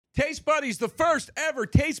Taste Buddies, the first ever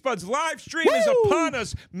Taste Buds live stream is upon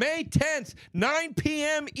us. May 10th, 9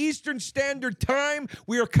 p.m. Eastern Standard Time.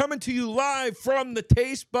 We are coming to you live from the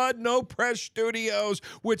Taste Bud No Press Studios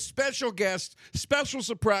with special guests, special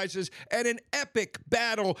surprises, and an epic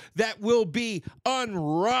battle that will be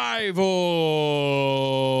unrivaled.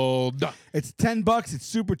 It's $10. It's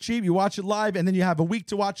super cheap. You watch it live, and then you have a week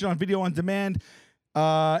to watch it on video on demand.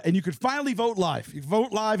 And you could finally vote live. You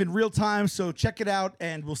vote live in real time, so check it out,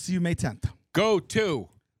 and we'll see you May 10th. Go to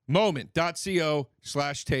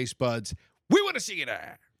moment.co/tastebuds. We want to see you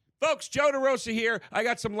there. Folks, Joe DeRosa here. I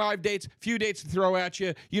got some live dates, few dates to throw at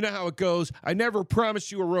you. You know how it goes. I never promised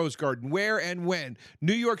you a rose garden. Where and when?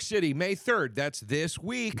 New York City, May 3rd. That's this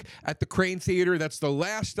week at the Crane Theater. That's the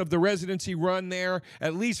last of the residency run there,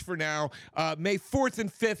 at least for now. May 4th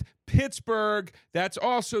and 5th, Pittsburgh. That's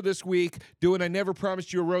also this week, doing I Never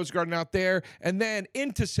Promised You a Rose Garden out there. And then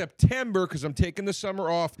into September, because I'm taking the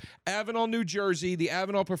summer off, Avenel, New Jersey, the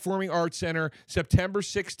Avenel Performing Arts Center, September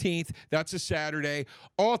 16th. That's a Saturday.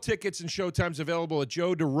 All tickets and showtimes available at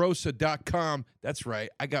joederosa.com. That's right.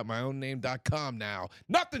 I got my own name.com now.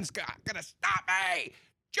 Nothing's going to stop me.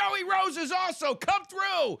 Joey Rosa's also. Come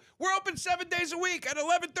through. We're open 7 days a week at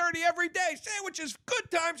 11:30 every day. Sandwiches, good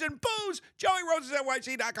times, and booze.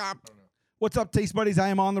 JoeyRosasNYC.com. What's up, Taste Buddies? I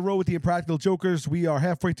am on the road with the Impractical Jokers. We are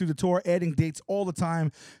halfway through the tour, adding dates all the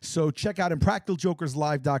time. So check out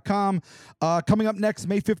ImpracticalJokersLive.com. Coming up next,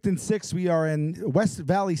 May 5th and 6th, we are in West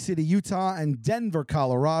Valley City, Utah, and Denver,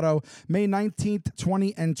 Colorado. May 19th,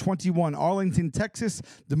 20, and 21, Arlington, Texas,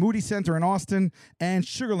 the Moody Center in Austin, and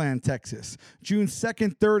Sugar Land, Texas. June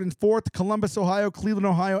 2nd, 3rd, and 4th, Columbus, Ohio, Cleveland,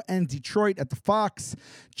 Ohio, and Detroit at the Fox.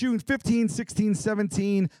 June 15, 16,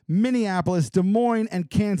 17, Minneapolis, Des Moines, and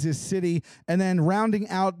Kansas City. And then rounding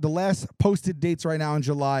out the last posted dates right now in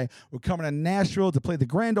July, we're coming to Nashville to play the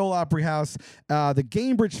Grand Ole Opry House, the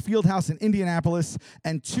Gainbridge Fieldhouse in Indianapolis,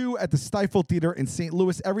 and 2 at the Stifel Theater in St.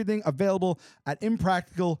 Louis. Everything available at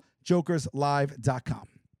ImpracticalJokersLive.com.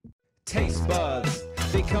 Taste buds,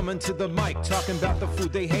 they coming to the mic, talking about the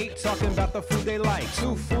food they hate, talking about the food they like.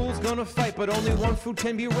 Two fools gonna fight, but only one food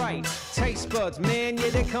can be right. Taste buds, man, yeah,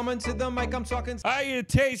 they coming to the mic. I'm talking. Hiya,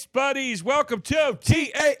 Taste Buddies. Welcome to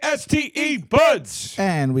TASTE Buds.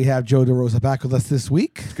 And we have Joe DeRosa back with us this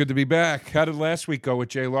week. It's good to be back. How did last week go with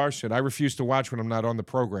Jay Larson? I refuse to watch when I'm not on the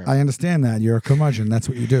program. I understand that. You're a curmudgeon. That's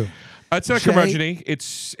what you do. It's not curmudgeon-y.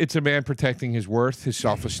 It's a man protecting his worth, his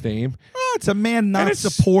self-esteem. Oh, it's a man not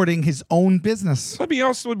supporting his own business. Let me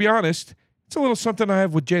be honest. It's a little something I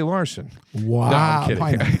have with Jay Larson. Wow. No,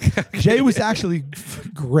 I'm kidding. Jay was actually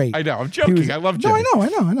great. I know. I'm joking. I love Jay. No, I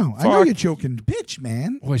know. I know you're joking. Bitch,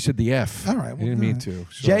 man. Oh, I said the F. All right. I didn't mean to.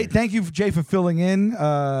 Sorry. Jay, thank you, Jay, for filling in.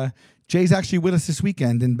 Jay's actually with us this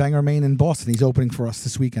weekend in Bangor, Maine, in Boston. He's opening for us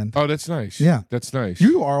this weekend. Oh, that's nice. Yeah. That's nice.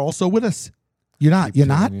 You are also with us. You're not. You're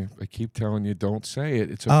not. I keep telling you, don't say it.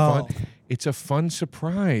 It's a fun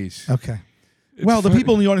surprise. Okay. Well, the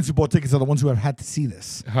people in the audience who bought tickets are the ones who have had to see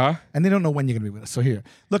this. Huh? And they don't know when you're going to be with us. So here,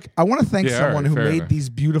 look, I want to thank someone who made these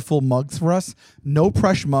beautiful mugs for us. No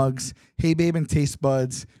Press mugs. Hey Babe and Taste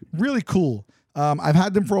Buds. Really cool. I've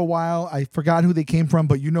had them for a while. I forgot who they came from,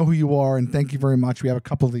 but you know who you are, and thank you very much. We have a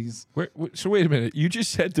couple of these. So wait a minute. You just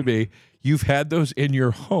said to me you've had those in your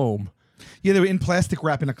home. Yeah, they were in plastic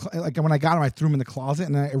wrap. Like when I got them, I threw them in the closet,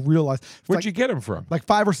 and I realized. Where'd you get them from? Like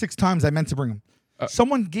 5 or 6 times I meant to bring them.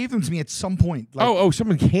 Someone gave them to me at some point. Like,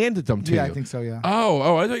 someone handed them to you. Yeah, I think so, yeah.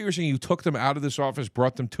 Oh, I thought you were saying you took them out of this office,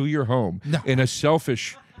 brought them to your home in a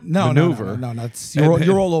selfish maneuver. No.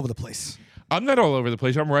 You're all over the place. I'm not all over the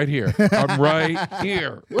place. I'm right here. I'm right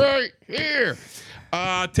here. Right here.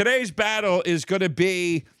 Today's battle is going to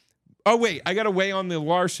be... Oh, wait. I got to weigh on the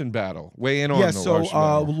Larson battle. Weigh in on the Larson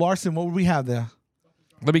battle. Larson, what would we have there?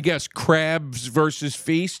 Let me guess. Crabs versus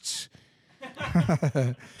feasts?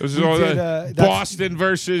 Boston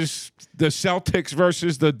versus the Celtics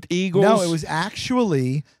versus the Eagles? No, it was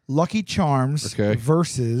actually Lucky Charms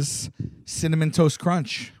versus Cinnamon Toast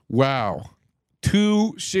Crunch. Wow.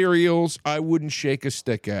 2 cereals I wouldn't shake a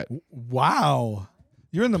stick at. Wow.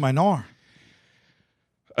 You're in the minor.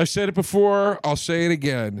 I said it before. I'll say it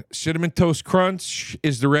again. Cinnamon Toast Crunch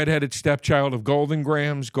is the redheaded stepchild of Golden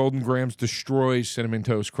Grams. Golden Grams destroys Cinnamon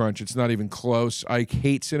Toast Crunch. It's not even close. I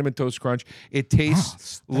hate Cinnamon Toast Crunch. It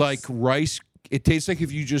tastes like rice. It tastes like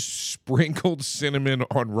if you just sprinkled cinnamon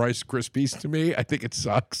on Rice Krispies to me. I think it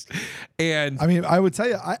sucks. And I mean, I would tell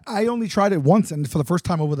you, I only tried it once, and for the first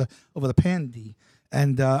time over the pandy.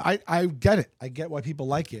 And I get it. I get why people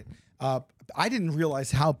like it. I didn't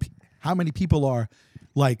realize how many people are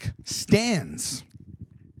like stands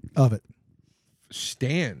of it.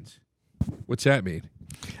 Stands? What's that mean?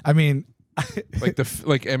 I mean, like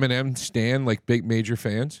like Eminem stan, like big major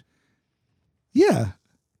fans. Yeah.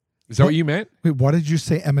 Is that what you meant? Wait, why did you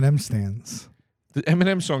say Eminem stands? The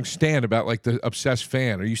Eminem song "Stan" about like the obsessed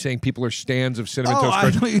fan. Are you saying people are stans of Cinnamon Toast I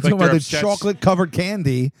Crunch? thought you were Like talking about they're the obsessed- chocolate covered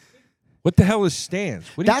candy. What the hell is stans?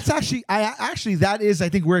 What do you That's actually that is I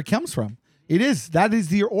think where it comes from. It is. That is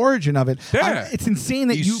the origin of it. Yeah. It's insane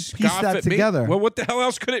that you piece scoff that at me? together. Well, what the hell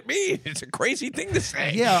else could it mean? It's a crazy thing to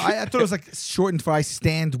say. Yeah, I thought it was like shortened for I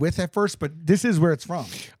stand with at first, but this is where it's from.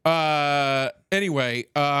 Anyway,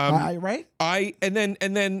 Right? and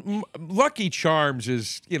then Lucky Charms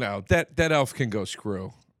is, you know, that elf can go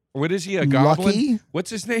screw. What is he? A goblin? Lucky? What's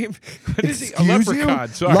his name? What is he? A Excuse leprechaun.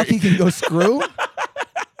 you? Sorry. Lucky can go screw.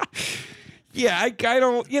 Yeah, I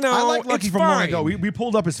don't. You know, I like Lucky it's from long fine. ago. We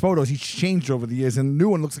pulled up his photos. He's changed over the years, and the new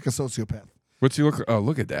one looks like a sociopath. What's he look? Oh,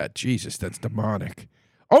 look at that! Jesus, that's demonic.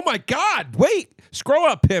 Oh my God! Wait, scroll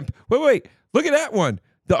up, pimp. Wait. Look at that one.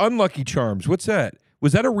 The Unlucky Charms. What's that?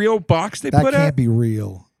 Was that a real box they That put can't out? be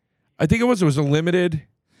real. I think it was. It was a limited.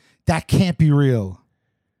 That can't be real.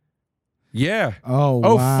 Yeah. Oh,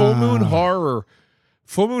 wow. Full Moon Horror.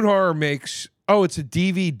 Full Moon Horror makes. Oh, it's a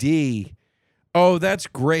DVD. Oh, that's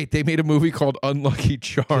great. They made a movie called Unlucky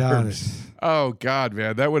Charms. Oh, God,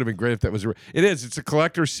 man. That would have been great if that was... It is. It's a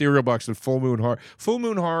collector's cereal box of Full Moon Horror. Full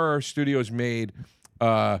Moon Horror Studios made...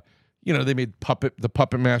 they made the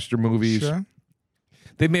Puppet Master movies. Sure.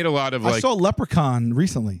 They made a lot of, I saw Leprechaun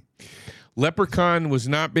recently. Leprechaun was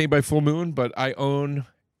not made by Full Moon, but I own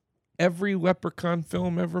every Leprechaun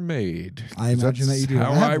film ever made. I imagine that you do.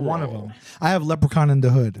 How I have one of roll. them. I have Leprechaun in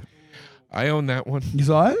the Hood. I own that one. You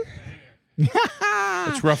saw it?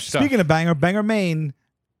 It's rough stuff. Speaking of Bangor, Maine,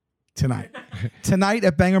 tonight. Tonight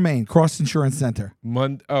at Bangor, Maine, Cross Insurance Center.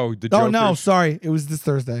 The Oh, Jokers. no, sorry. It was this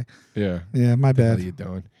Thursday. Yeah. Yeah, my What are bad. you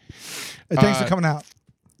doing? Thanks for coming out.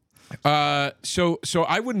 So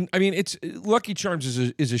I wouldn't. I mean, it's Lucky Charms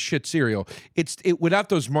is a shit cereal. Without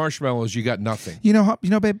those marshmallows, you got nothing. You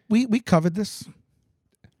know, babe, we covered this.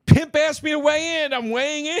 Pimp asked me to weigh in. I'm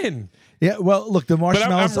weighing in. Yeah, well, look, the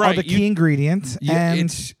marshmallows right. are the key ingredient, and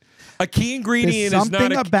It's a key there's ingredient. Is something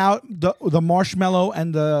not about the marshmallow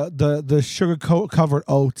and the sugar covered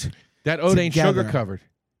oat. that oat ain't together. sugar covered.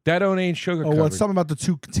 That oat ain't sugar Oh, covered. well, it's something about the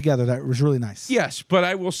two together that was really nice. Yes, but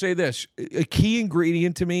I will say this: a key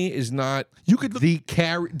ingredient to me is not You could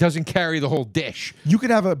doesn't carry the whole dish. You could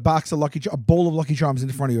have a box of a bowl of Lucky Charms in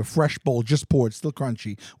front of you, a fresh bowl, just poured, still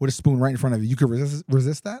crunchy, with a spoon right in front of you. You could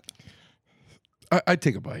resist that? I'd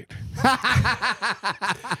take a bite.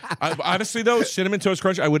 Honestly, though, Cinnamon Toast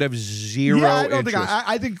Crunch, I would have zero Yeah, I don't interest. think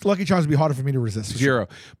I think Lucky Charms would be harder for me to resist. For sure. Zero.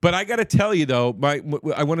 But I got to tell you though, I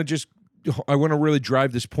want to really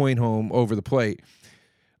drive this point home over the plate.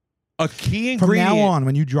 A key From ingredient. now on,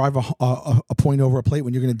 when you drive a point over a plate,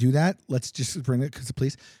 when you're going to do that, let's just bring it,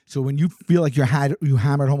 please. So when you feel like you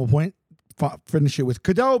hammered home a point, finish it with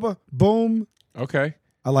Qdoba. Boom. Okay.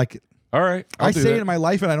 I like it. All right. I say it in my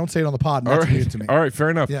life, and I don't say it on the pod. And All that's right. weird to me. All right. Fair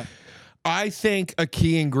enough. Yeah. I think a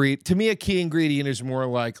key ingredient, to me, a key ingredient is more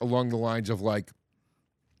like along the lines of like,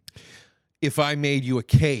 if I made you a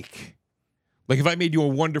cake, like if I made you a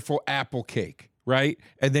wonderful apple cake, right?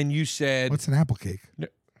 And then you said, What's an apple cake?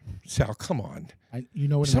 Sal, come on. You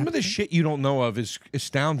know what? Some of the shit you don't know of is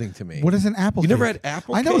astounding to me. What is an apple? You cake? never had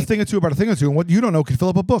apple I know a cake? thing or two about a thing or two, and what you don't know could fill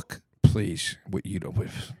up a book. Please, what you don't.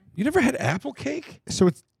 You never had apple cake, So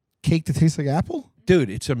it's cake that tastes like apple. dude?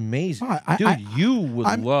 It's amazing, Oh, dude. You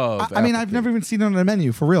would love. I mean, apple I've cake. never even seen it on a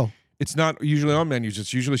menu for real. It's not usually on menus.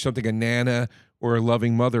 It's usually something a nana or a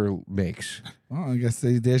loving mother makes. Well, I guess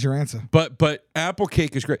there's your answer. But apple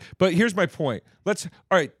cake is great. But here's my point. Let's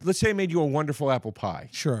say I made you a wonderful apple pie,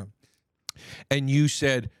 Sure. and you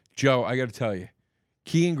said, Joe, I got to tell you,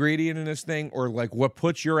 key ingredient in this thing, or like what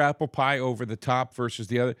puts your apple pie over the top versus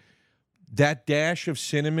the other, that dash of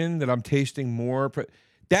cinnamon that I'm tasting more.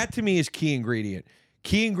 That to me is key ingredient.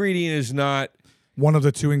 Key ingredient is not. One of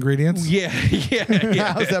the two ingredients. Yeah.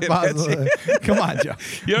 How's that possible? Come on, Joe.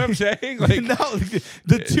 You know what I'm saying? Like, No,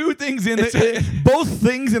 the two things in both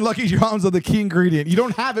things in Lucky Charms are the key ingredient. You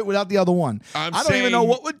don't have it without the other one. I don't even know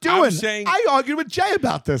what we're doing. I argued with Jay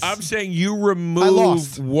about this. I'm saying you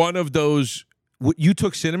lost. remove one of those. You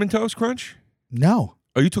took Cinnamon Toast Crunch? No.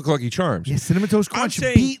 Oh, you took Lucky Charms. Yeah, Cinnamon Toast Crunch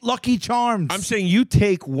saying- beat Lucky Charms. I'm saying you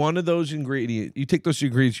take one of those ingredients, you take those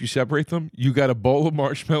ingredients, you separate them, you got a bowl of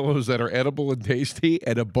marshmallows that are edible and tasty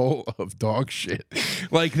and a bowl of dog shit.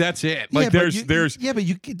 Like, that's it. Like, but there's. Yeah, but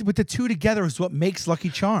with the two together is what makes Lucky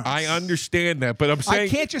Charms. I understand that, but I'm I saying.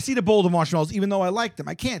 can't just eat a bowl of marshmallows, even though I like them.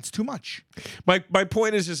 I can't. It's too much. My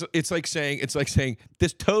point is it's like saying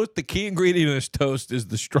this toast, the key ingredient in this toast is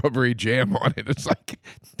the strawberry jam on it. It's like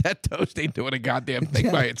that toast ain't doing a goddamn thing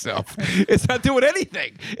nothing by itself. It's not doing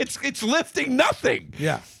anything. It's lifting nothing.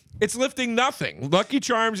 Yeah. It's lifting nothing. Lucky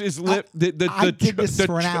Charms is I did this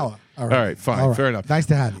for an hour. All right, fine. Fair enough. Nice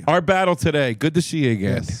to have you. Our battle today. Good to see you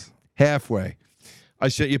again. Yes. Halfway. I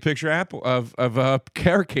sent you a picture of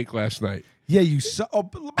carrot cake last night. Yeah, you saw. Oh,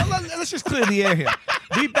 let's just clear the air here.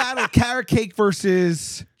 We battled carrot cake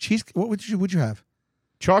versus cheese. What would you have?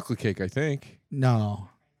 Chocolate cake, I think. No.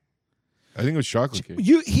 I think it was chocolate cake.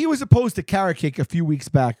 He was opposed to carrot cake a few weeks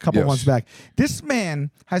back, a couple Yes. months back. This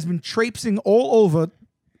man has been traipsing all over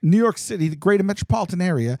New York City, the greater metropolitan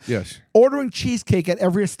area, Yes. ordering cheesecake at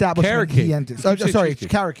every establishment Carrot he cake. enters. You said Sorry, cheesecake.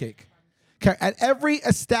 carrot cake. At every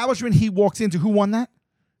establishment he walks into, who won that?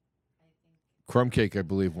 Crumb cake, I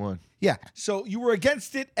believe, won. Yeah. So you were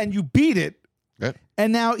against it and you beat it. Yep.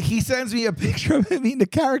 And now he sends me a picture of him eating a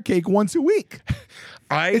carrot cake once a week.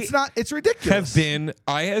 It's ridiculous.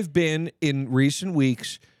 I have been in recent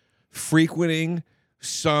weeks frequenting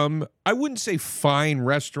some, I wouldn't say fine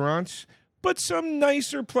restaurants, but some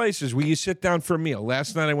nicer places where you sit down for a meal.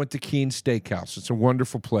 Last night I went to Keen's Steakhouse. It's a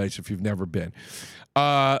wonderful place if you've never been.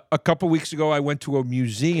 A couple weeks ago I went to a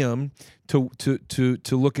museum to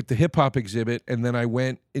look at the hip hop exhibit, and then I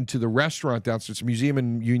went into the restaurant downstairs. It's a museum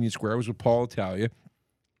in Union Square. I was with Paul Italia.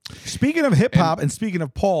 Speaking of hip hop and speaking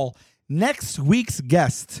of Paul, next week's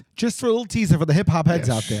guest, just for a little teaser for the hip hop heads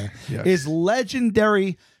out there, is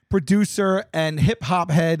legendary producer and hip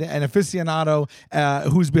hop head and aficionado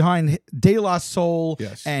who's behind De La Soul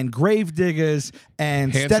and Grave Diggers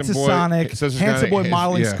and Stetsasonic, Handsome Boy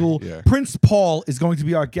Modeling School. Yeah. Prince Paul is going to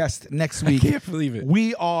be our guest next week. I can't believe it.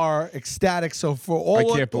 We are ecstatic. So for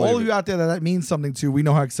all of you out there that means something to, we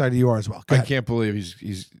know how excited you are as well. I can't believe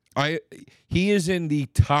he is in the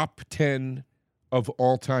top 10 of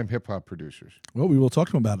all-time hip-hop producers. Well, we will talk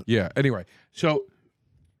to him about it. Yeah. Anyway, so,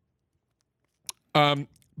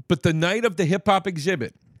 but the night of the hip-hop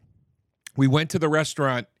exhibit, we went to the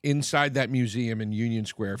restaurant inside that museum in Union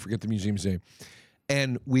Square. I forget the museum's name.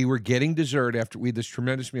 And we were getting dessert after we had this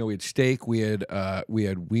tremendous meal. We had steak. We had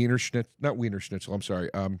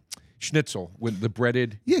schnitzel with the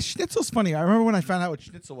breaded. Yeah, schnitzel's funny. I remember when I found out what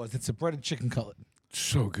schnitzel was. It's a breaded chicken cutlet.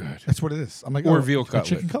 So good. That's what it is. I'm like, or veal cutlet.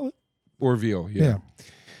 Chicken cutlet? Or veal, yeah.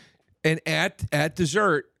 And at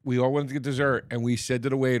dessert, we all went to get dessert, and we said to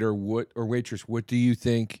the waiter or waitress, "What do you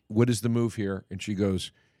think? What is the move here?" And she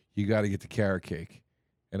goes, "You got to get the carrot cake."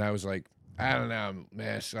 And I was like, "I don't know,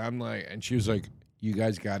 miss." I'm like, and she was like, "You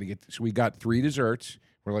guys got to get this." So we got 3 desserts.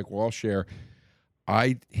 We're like, "We'll all share."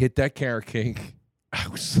 I hit that carrot cake. I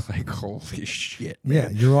was like, "Holy shit!" Man. Yeah,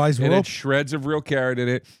 your eyes were and open. it shreds of real carrot in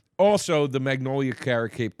it. Also, the Magnolia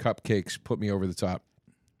carrot cake cupcakes put me over the top.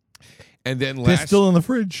 And then they're still in the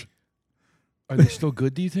fridge. Are they still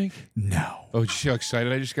good, do you think? No. Oh, did you see how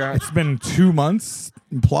excited I just got? It's been 2 months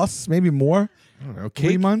plus, maybe more. I don't know.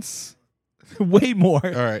 3 months. Way more.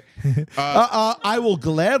 All right. I will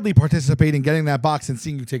gladly participate in getting that box and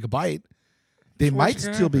seeing you take a bite. They might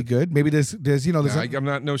still be good. Maybe there's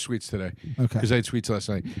I'm no sweets today. Okay. Because I had sweets last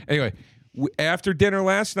night. Anyway, after dinner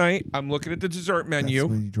last night, I'm looking at the dessert menu. That's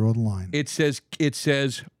when you draw the line. It says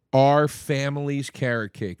our family's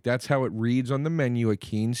carrot cake. That's how it reads on the menu at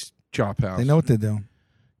Keen's Chop House. They know what they're doing.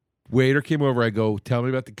 Waiter came over. I go, "Tell me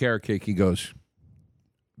about the carrot cake." He goes,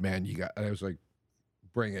 "Man, you got." And I was like,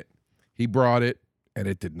 "Bring it." He brought it, and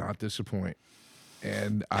it did not disappoint.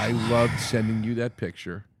 And I loved sending you that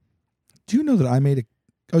picture. Do you know that I made a?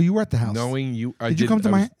 Oh, you were at the house. Knowing you, did you come to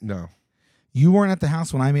my? No, you weren't at the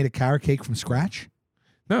house when I made a carrot cake from scratch.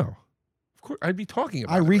 No. Of course, I'd be talking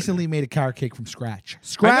about. I recently made a carrot cake from scratch.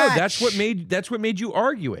 I know that's what made you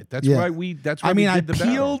argue it. That's why we. That's why I did the peeled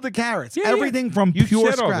battle. the carrots, Yeah, everything from you pure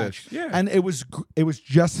said all scratch. this. Yeah, and it was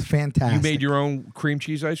just fantastic. You made your own cream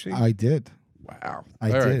cheese ice cream. I did. Wow,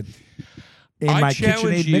 I all did. Right. In I my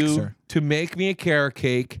challenge KitchenAid you mixer. to make me a carrot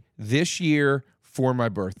cake this year for my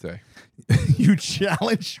birthday. You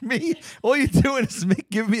challenge me. All you're doing is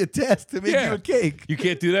give me a task to make you a cake. You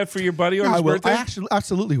can't do that for your buddy on No, his I will. birthday? I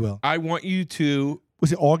absolutely will. I want you to.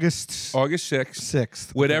 Was it August 6th?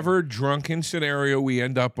 6th. Whatever drunken scenario we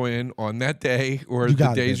end up in on that day or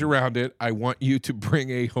the days around it, I want you to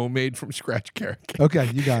bring a homemade from scratch carrot cake.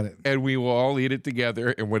 Okay, you got it. And we will all eat it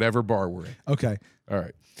together in whatever bar we're in. Okay. All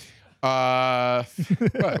right.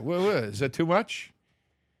 What is that too much?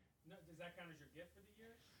 No, does that count as your gift for the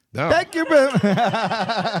year? No. Thank you,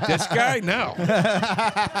 This guy, no.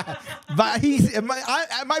 But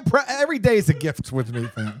every day is a gift with me,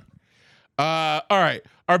 fam. All right.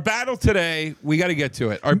 Our battle today, we got to get to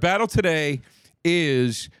it. Our battle today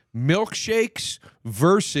is milkshakes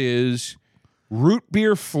versus root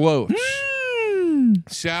beer floats.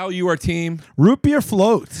 Sal, you are team Root beer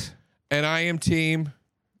float. And I am team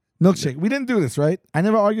Milkshake. We didn't do this, right? I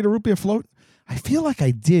never argued a root beer float. I feel like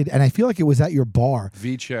I did, and I feel like it was at your bar.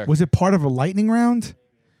 V-check. Was it part of a lightning round?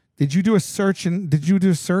 Did you do a search? Did you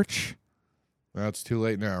do a search? Well, it's too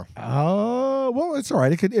late now. Oh, well, it's all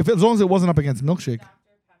right. It could, if as long as it wasn't up against Milkshake. Dr.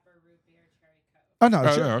 Pepper root beer cherry Coke. Oh no,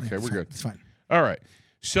 Oh, sure. no, okay, It's we're fine. good. It's fine. All right.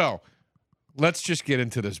 So let's just get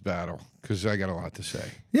into this battle because I got a lot to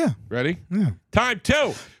say. Yeah, Ready? yeah. Time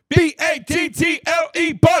 2.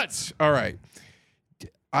 B-A-T-T-L-E butts. All right.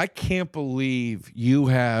 I can't believe you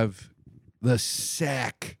have the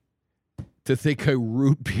sack to think a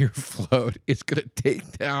root beer float is going to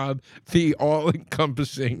take down the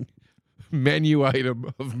all-encompassing menu item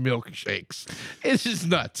of milkshakes. This is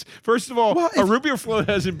nuts. First of all, a root beer float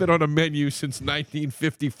hasn't been on a menu since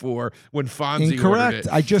 1954 when Fonzie ordered Incorrect.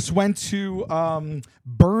 it. I just went to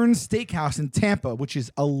Burns Steakhouse in Tampa, which is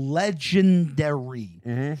a legendary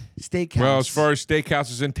steakhouse. Well, as far as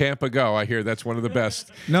steakhouses in Tampa go, I hear that's one of the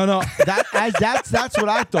best. No, that's what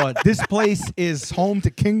I thought. This place is home to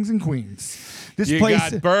kings and queens. This You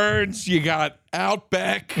place, got Burns, you got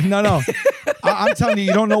Outback. no. I'm telling you,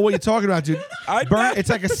 you don't know what you're talking about, dude. It's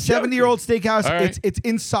like a 70-year-old steakhouse. All right. It's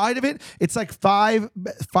inside of it. It's like five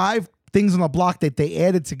things on the block that they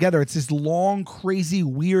added together. It's this long, crazy,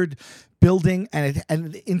 weird building, and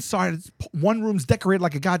inside it's, one room's decorated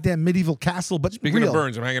like a goddamn medieval castle. But Speaking real. of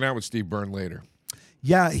Burns, I'm hanging out with Steve Byrne later.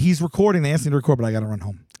 Yeah, he's recording. They asked me to record, but I got to run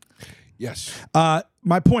home. Yes.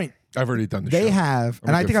 My point. I've already done the They show. have, I'm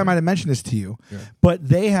and a I good think I friend. might have mentioned this to you, but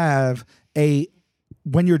they have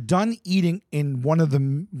when you're done eating in one of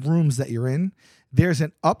the rooms that you're in, there's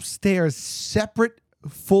an upstairs separate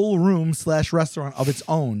full room / restaurant of its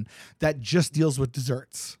own that just deals with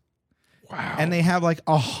desserts. Wow. And they have like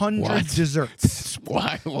 100 What? desserts. It's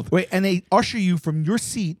wild. Wait, and they usher you from your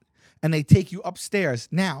seat and they take you upstairs.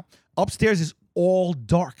 Now, upstairs is all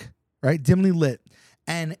dark, right? Dimly lit.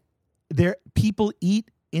 And people eat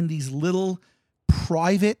in these little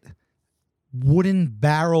private wooden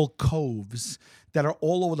barrel coves that are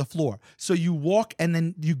all over the floor. So you walk and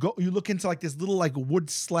then you look into like this little like wood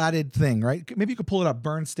slatted thing, right? Maybe you could pull it up,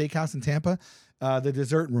 Burns Steakhouse in Tampa, the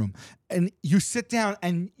dessert room. And you sit down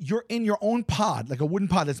and you're in your own pod, like a wooden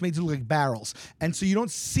pod that's made to look like barrels. And so you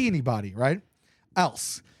don't see anybody, right?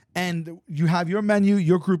 Else. And you have your menu,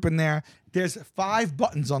 your group in there. There's 5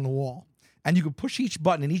 buttons on the wall. And you can push each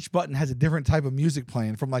button, and each button has a different type of music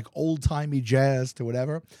playing, from like old-timey jazz to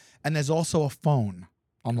whatever. And there's also a phone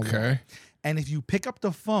on the wall. Okay. And if you pick up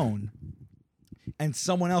the phone and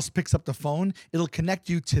someone else picks up the phone, it'll connect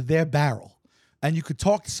you to their barrel. And you could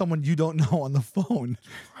talk to someone you don't know on the phone.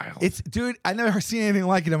 Wild. It's, dude, I never seen anything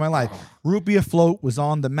like it in my life. Root beer float was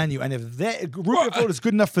on the menu, and if root beer float is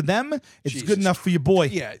good enough for them, it's Jesus good enough for your boy.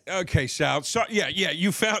 Yeah. Okay, Sal. So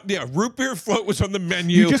you found root beer float was on the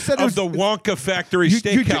menu You just said it of was- the Wonka Factory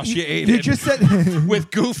steakhouse you ate You in just said with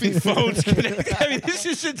goofy phones connected. I mean, this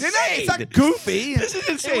is insane. It's not goofy. This is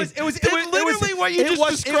insane. It was literally what you just It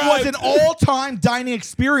described. was an all-time dining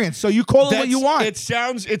experience. So you call it what you want. It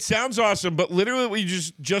sounds awesome, but literally what you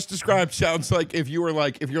just described sounds like if you're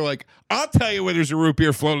like, I'll tell you where there's a root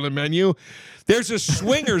beer float on the menu. There's a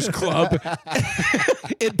swingers club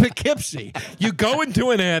in Poughkeepsie. You go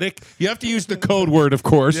into an attic. You have to use the code word, of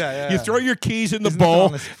course. Yeah. You throw your keys in the Isn't this bowl,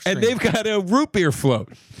 on the and screen? they've got a root beer float.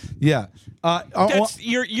 Yeah.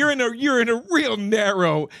 You're in a real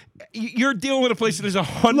narrow. You're dealing with a place that has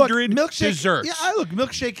 100 milkshake, desserts. Yeah,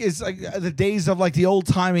 milkshake is like the days of like the old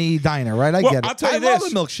timey diner, right? I Well, get it. I'll tell you I this.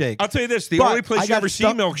 love a milkshake. I'll tell you this. The But only place I you got ever see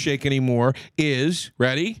stuck- milkshake anymore is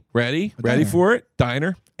ready diner. for it,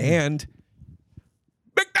 diner and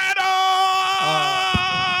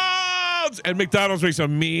McDonald's. And McDonald's makes a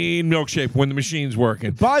mean milkshake when the machine's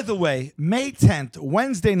working. By the way, May 10th,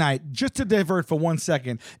 Wednesday night, just to divert for 1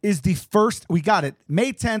 second, is the first. We got it.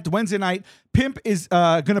 May 10th, Wednesday night. Pimp is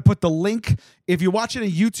going to put the link. If you're watching a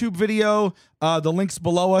YouTube video, the link's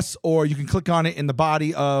below us, or you can click on it in the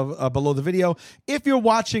body of below the video. If you're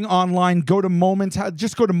watching online, go to Moment.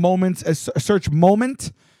 Just go to Moment, search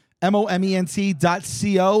Moment,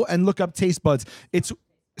 moment.co, and look up Taste Buds. It's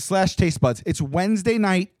 /Taste Buds. It's Wednesday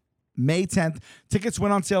night, May 10th. Tickets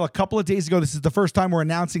went on sale a couple of days ago. This is the first time we're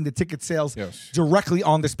announcing the ticket sales directly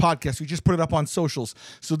on this podcast. We just put it up on socials.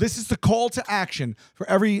 So this is the call to action for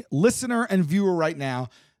every listener and viewer right now.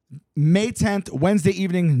 May 10th, Wednesday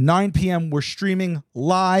evening, 9 p.m. We're streaming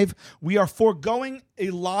live. We are foregoing a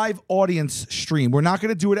live audience stream. We're not going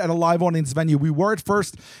to do it at a live audience venue. We were at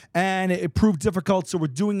first, and it proved difficult, so we're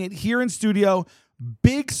doing it here in studio.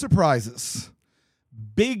 Big surprises.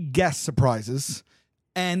 Big guest surprises.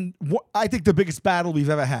 And I think the biggest battle we've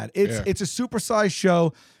ever had. It's a supersized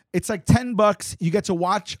show. It's like $10. You get to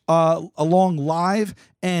watch along live,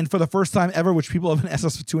 and for the first time ever, which people have been asked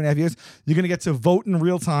us for 2.5 years, you're gonna get to vote in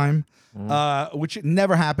real time, which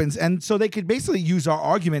never happens. And so they could basically use our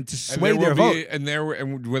argument to sway their vote.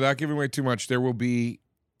 And without giving away too much, there will be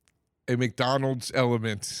a McDonald's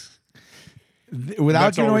element.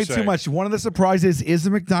 Without giving away too much, one of the surprises is the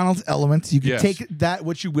McDonald's element. You can take that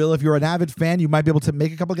what you will. If you're an avid fan, you might be able to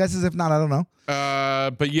make a couple guesses. If not, I don't know.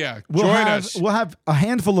 But yeah, join us. We'll have a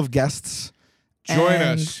handful of guests. Join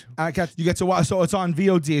us. You get to watch. So it's on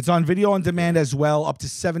VOD. It's on video on demand as well, up to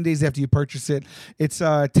 7 days after you purchase it. It's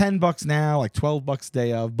 $10 now, like $12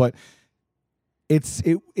 day of, but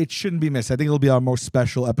it shouldn't be missed. I think it'll be our most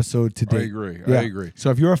special episode to date. I agree. So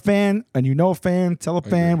if you're a fan and you know a fan, tell a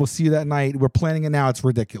fan. We'll see you that night. We're planning it now. It's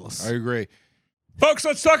ridiculous. I agree. Folks,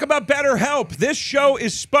 let's talk about BetterHelp. This show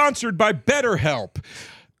is sponsored by BetterHelp.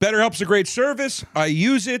 BetterHelp's a great service. I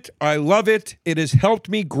use it. I love it. It has helped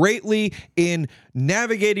me greatly in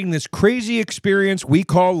navigating this crazy experience we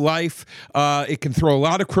call life. It can throw a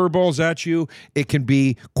lot of curveballs at you. It can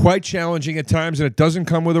be quite challenging at times, and it doesn't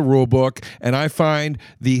come with a rule book. And I find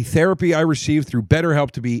the therapy I receive through BetterHelp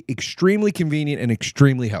to be extremely convenient and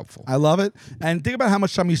extremely helpful. I love it. And think about how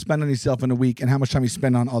much time you spend on yourself in a week and how much time you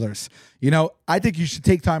spend on others. You know, I think you should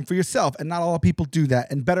take time for yourself, and not a lot of people do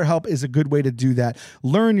that. And BetterHelp is a good way to do that.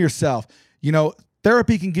 Learn yourself. You know,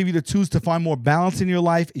 therapy can give you the tools to find more balance in your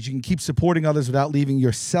life as you can keep supporting others without leaving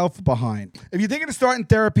yourself behind. If you're thinking of starting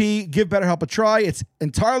therapy, give BetterHelp a try. It's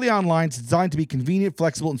entirely online. It's designed to be convenient,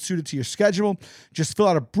 flexible, and suited to your schedule. Just fill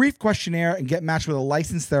out a brief questionnaire and get matched with a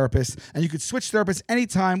licensed therapist. And you can switch therapists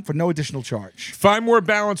anytime for no additional charge. Find more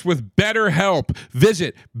balance with BetterHelp.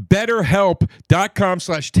 Visit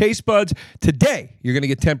betterhelp.com/tastebuds. Today, you're going to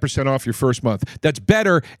get 10% off your first month. That's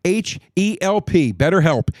better, H-E-L-P,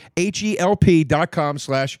 BetterHelp, HELP.com/tastebuds.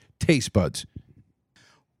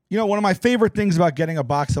 You know, one of my favorite things about getting a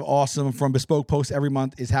box of Awesome from Bespoke Post every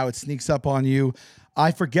month is how it sneaks up on you.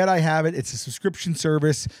 I forget I have it. It's a subscription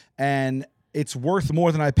service, and it's worth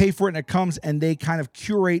more than I pay for it, and it comes, and they kind of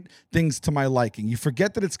curate things to my liking. You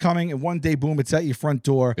forget that it's coming, and one day, boom, it's at your front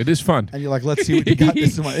door. It is fun. And you're like, let's see what you got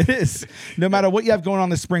this month. It is. No matter what you have going on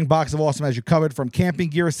this spring, Box of Awesome has you covered, from camping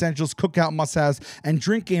gear essentials, cookout must-haves, and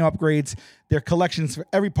drink game upgrades. Their collections for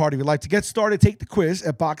every part of your life. To get started, take the quiz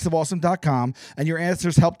at boxofawesome.com, and your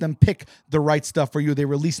answers help them pick the right stuff for you. They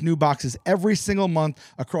release new boxes every single month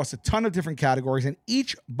across a ton of different categories, and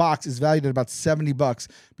each box is valued at about $70, but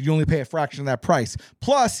you only pay a fraction of that price.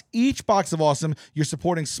 Plus, each Box of Awesome, you're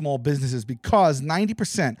supporting small businesses, because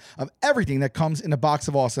 90% of everything that comes in a Box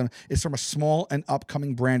of Awesome is from a small and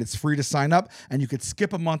upcoming brand. It's free to sign up, and you could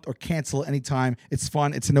skip a month or cancel anytime. It's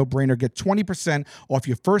fun. It's a no-brainer. Get 20% off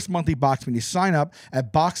your first monthly box when you sign up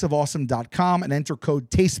at boxofawesome.com and enter code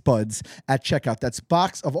TASTEBUDS at checkout. That's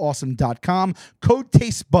boxofawesome.com, code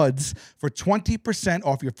TASTEBUDS for 20%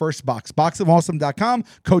 off your first box. Boxofawesome.com,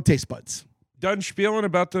 code TASTEBUDS. Done spieling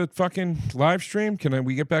about the fucking live stream? Can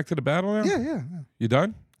we get back to the battle now? Yeah. You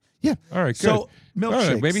done? Yeah. All right, good. So, milkshakes.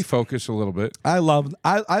 All right, maybe focus a little bit. I love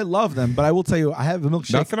them, but I will tell you, I have a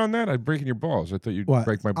milkshake. Nothing on that? I'm breaking your balls. I thought you'd What?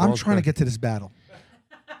 break my balls. I'm trying to get to this battle.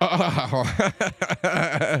 Oh.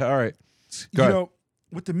 All right. Go You ahead. know,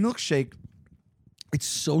 with the milkshake, it's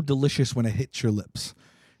so delicious when it hits your lips.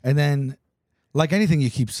 And then, like anything you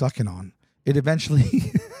keep sucking on, it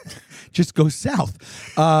eventually just goes south.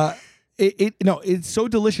 It's so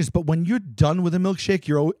delicious, but when you're done with a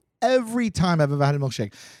milkshake, every time I've ever had a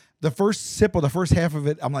milkshake, the first sip or the first half of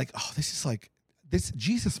it, I'm like, oh, this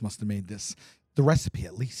Jesus must have made this. The recipe,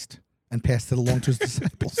 at least, and passed it along to his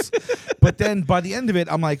disciples. But then by the end of it,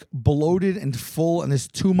 I'm like bloated and full, and there's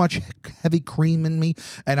too much heavy cream in me.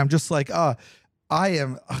 And I'm just like, I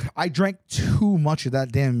drank too much of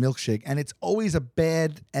that damn milkshake, and it's always a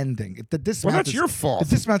bad ending. That's your fault. The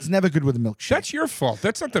dismount's never good with a milkshake. That's your fault.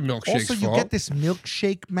 That's not the milkshake's Also, you fault. get this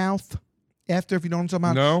milkshake mouth after, if you know what I'm talking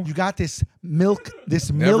about. No. You got this milky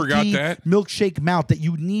Never got that. milkshake mouth that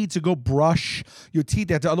you need to go brush your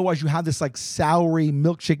teeth after. Otherwise, you have this like soury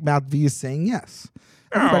milkshake mouth via saying yes.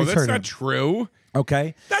 No, Everybody's that's heard not it. true.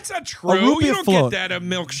 Okay. That's not A true. root You beer don't float. get that a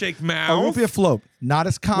milkshake A mouth. root beer float, not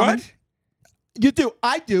as common. What? You do.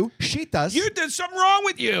 I do. She does. There's something wrong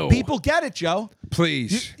with you. People get it, Joe.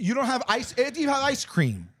 Please. You don't have ice. You have ice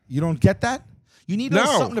cream. You don't get that? You need No.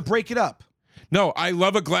 something to break it up. No, I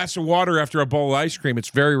love a glass of water after a bowl of ice cream. It's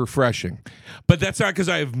very refreshing. But that's not because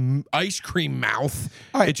I have ice cream mouth.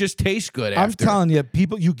 All right. It just tastes good I'm after. telling you,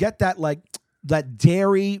 people, you get that like that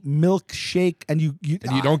dairy milkshake, and you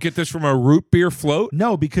And you don't get this from a root beer float?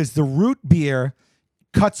 No, because the root beer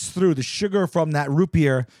cuts through the sugar from that root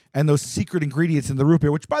beer and those secret ingredients in the root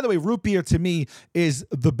beer, which, by the way, root beer to me is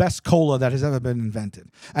the best cola that has ever been invented.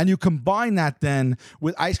 And you combine that then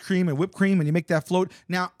with ice cream and whipped cream and you make that float.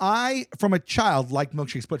 Now, from a child, like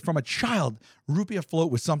milkshakes, but from a child, root beer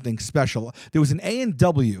float was something special. There was an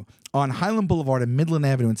A&W on Highland Boulevard and Midland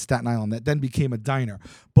Avenue in Staten Island that then became a diner.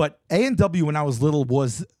 But A&W when I was little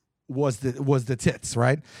was the tits,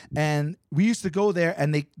 right? And we used to go there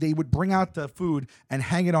and they would bring out the food and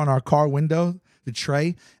hang it on our car window, the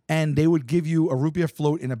tray, and they would give you a root beer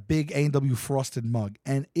float in a big A&W frosted mug.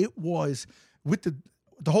 And it was with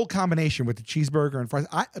the whole combination with the cheeseburger and fries.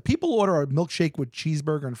 People order a milkshake with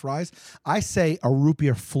cheeseburger and fries. I say a root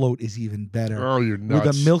beer float is even better. Oh, you're nuts.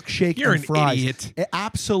 With a milkshake You're and fries. You're an idiot.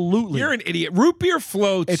 Absolutely. You're an idiot. Root beer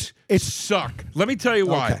floats suck. Let me tell you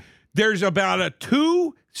why. Okay. There's about a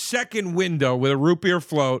 2-second window with a root beer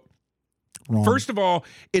float. Wrong. First of all,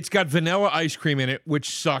 it's got vanilla ice cream in it, which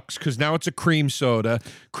sucks because now it's a cream soda.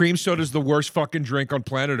 Cream soda is the worst fucking drink on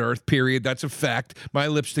planet Earth, period. That's a fact. My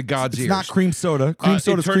lips to God's ears. It's not cream soda. Cream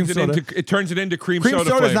soda is cream soda. It turns it into cream Cream soda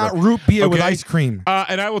soda is flavor. not root beer with ice cream.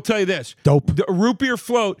 And I will tell you this. Dope. The root beer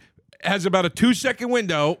float has about a 2-second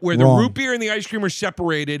window where the root beer and the ice cream are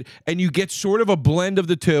separated, and you get sort of a blend of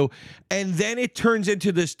the two, and then it turns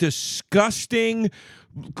into this disgusting,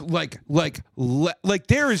 like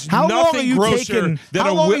there is How long are nothing you grosser taking? than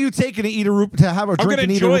How long are you taking to eat a root to have a I'm drink gonna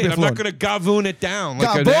and eat a enjoy root it. beer I'm not float? gonna gavoon it down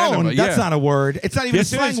like an animal. Gavoon. That's Yeah. not a word. It's not even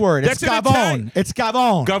Yes, a it slang is. word. It's That's an Italian- gavone. It's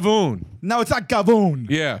gavone. Gavoon. No, it's not gavoon.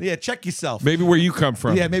 Yeah. Yeah. Check yourself. Maybe where you come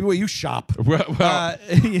from. Yeah, maybe where you shop. Well,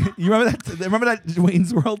 You remember that? Remember that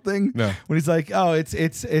Wayne's World thing? No. When he's like, "Oh, it's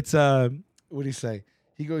what do you say?"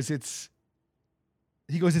 He goes, it's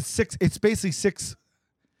six. It's basically six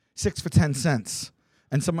for 10 cents.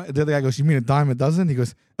 And the other guy goes, "You mean a dime a dozen?" He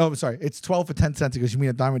goes, "Oh, sorry, it's 12 for 10 cents." He goes, "You mean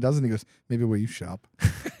a dime a dozen?" He goes, "Maybe where you shop."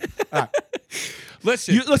 All right.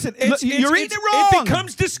 Listen, You're eating it wrong. It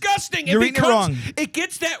becomes disgusting. You're eating it wrong. It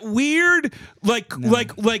gets that weird, like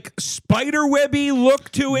spider webby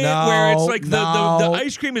look to it, where it's like the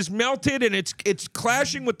ice cream is melted and it's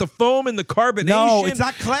clashing with the foam and the carbonation. No, it's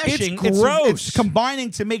not clashing. It's gross. It's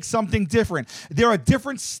combining to make something different. There are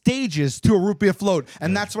different stages to a root beer float,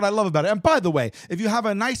 and that's what I love about it. And by the way, if you have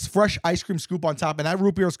a nice fresh ice cream scoop on top and that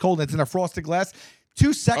root beer is cold and it's in a frosted glass,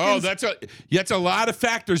 2 seconds. Oh, that's a lot of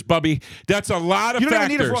factors, Bubby. That's a lot of you don't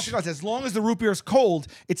factors. even need a frosted glass. As long as the root beer is cold,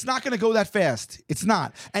 it's not going to go that fast. It's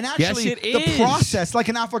not. And actually, Yes, it the is. process, like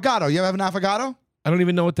an affogato. You ever have an affogato? I don't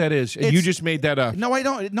even know what that is. And you just made that up. No, I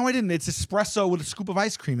don't. No, I didn't. It's espresso with a scoop of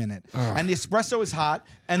ice cream in it, and the espresso is hot,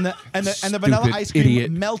 and the vanilla Stupid ice cream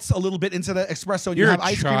idiot. melts a little bit into the espresso. And You're you have a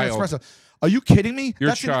ice cream and child. espresso. Are you kidding me? You're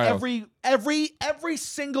a That's child. in every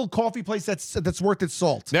single coffee place that's worth its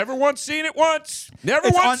salt. Never once seen it once. Never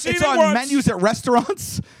It's once on, seen it's it on once. menus at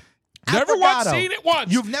restaurants. Never once Affogato. seen it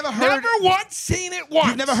once. You've never heard. Never once seen it once.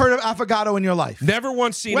 You've never heard of affogato in your life. Never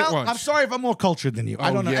once seen it Well, once. I'm sorry if I'm more cultured than you. I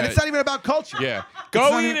Oh, don't know, yeah. and it's not even about culture. Yeah. It's Go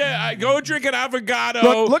not eat even- it. Go drink an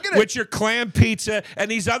avocado Look at it. with your clam pizza and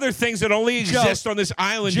these other things that only exist on this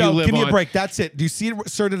island you Joe, live give me on. a break. That's it. Do you see it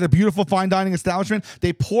served at a beautiful fine dining establishment?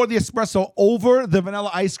 They pour the espresso over the vanilla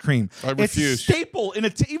ice cream. I refuse. It's a staple in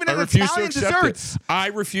even I in refuse to Italian accept desserts. it. I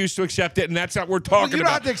refuse to accept it, and that's not what we're talking you don't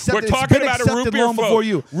about. have to accept we're it. It's talking been about a root accepted beer long float. before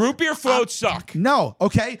you. Root beer floats suck. No,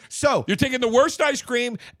 okay. So You're taking the worst ice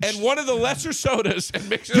cream and one of the lesser sodas and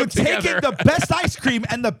mixing you're them together. taking the best ice cream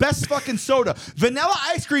and the best fucking soda. Vanilla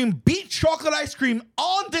ice cream beat chocolate ice cream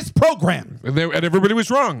on this program. and everybody was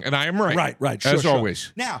wrong, and I am right. Right. As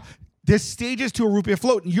always. Now, there's stages to a root beer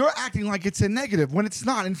float, and you're acting like it's a negative when it's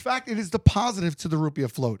not. In fact, it is the positive to the root beer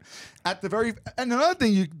float. And another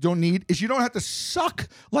thing you don't need is you don't have to suck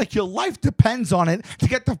like your life depends on it to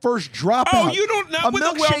get the first drop Oh, out. you don't- not a with a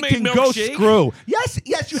milkshake well-made can go milkshake. screw. Yes,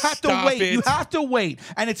 you have Stop to wait. it. You have to wait,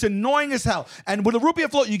 and it's annoying as hell. And with a root beer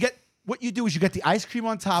float, you get. What you do is you get the ice cream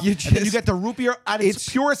on top, and then you get the root beer at its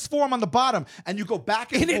purest form on the bottom, and you go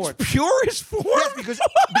back and In forth. its purest form? Yes, because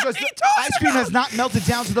What are the you talking ice cream has about? not melted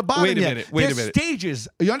down to the bottom Wait a yet. minute, wait a There's minute. stages.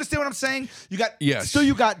 You understand what I'm saying? You got Yes. Still,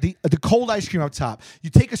 you got the cold ice cream up top. You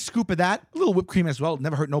take a scoop of that, a little whipped cream as well.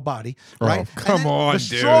 Never hurt nobody, right? And come then on, The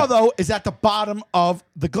dude. straw though is at the bottom of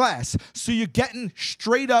the glass, so you're getting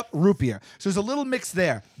straight up root beer. So there's a little mix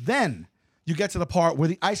there. Then you get to the part where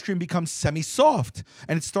the ice cream becomes semi-soft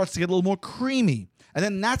and it starts to get a little more creamy. And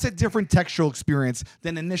then that's a different textural experience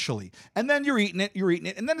than initially. And then you're eating it,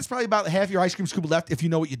 and then it's probably about half your ice cream scoop left if you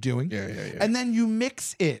know what you're doing. Yeah. And then you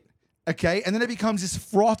mix it. Okay, and then it becomes this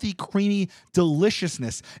frothy, creamy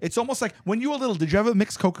deliciousness. It's almost like when you were little. Did you ever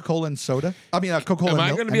mix Coca-Cola and soda? I mean, Coca-Cola. Am and I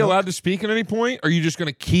milk, going to be allowed to speak at any point? Or are you just going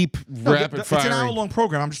to keep rapid It's firing? an hour-long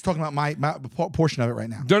program. I'm just talking about my portion of it right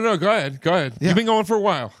now. No, go ahead. Go ahead. Yeah. You've been going for a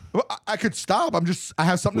while. Well, I could stop. I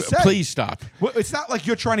have something to say. Please stop. Well, it's not like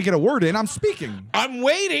you're trying to get a word in. I'm speaking. I'm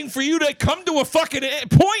waiting for you to come to a fucking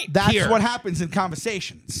point. That's here. what happens in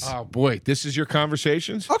conversations. Oh boy, this is your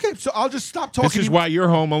conversations. Okay, so I'll just stop talking. This is why you're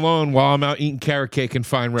home alone while I'm out eating carrot cake in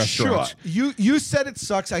fine restaurants. Sure. You said it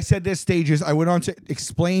sucks. I said there's stages. I went on to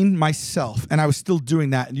explain myself, and I was still doing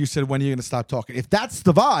that. And you said, when are you going to stop talking? If that's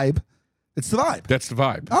the vibe, it's the vibe. That's the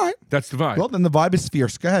vibe. All right. That's the vibe. Well, then the vibe is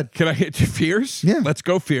fierce. Go ahead. Can I hit you fierce? Yeah. Let's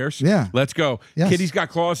go fierce. Yeah. Let's go. Yes. Kitty's got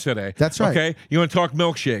claws today. That's right. Okay. You want to talk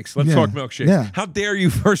milkshakes? Let's Yeah. talk milkshakes. Yeah. How dare you,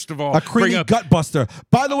 first of all, A creamy bring up. gut buster.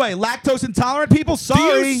 By the way, lactose intolerant people, Do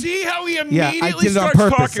sorry. you see how he Yeah, immediately I did it on starts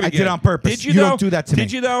purpose. talking I again? did it on purpose. Did you, You though? don't do that to me.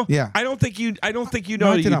 Did you though? Yeah. I don't think you know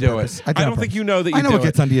I that did you it on do purpose. it. I did it on don't think purpose. you know that you I know do what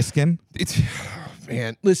gets it. under your skin. It's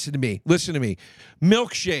man, listen to me. Listen to me.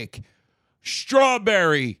 Milkshake,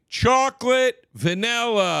 strawberry, chocolate,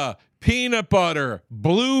 vanilla, peanut butter,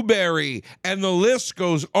 blueberry, and the list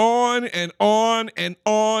goes on and on and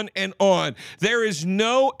on and on. There is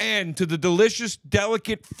no end to the delicious,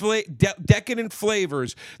 delicate, decadent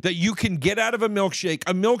flavors that you can get out of a milkshake.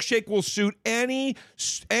 A milkshake will suit any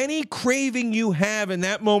craving you have in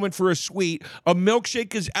that moment for a sweet. A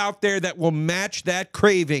milkshake is out there that will match that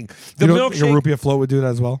craving. The You don't think a milkshake. root beer float would do that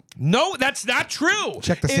as well? No, that's not true.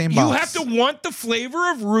 Check the same You box. have to want the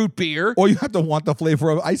flavor of root beer. Or you have to want the flavor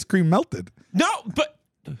of ice cream melted. No, but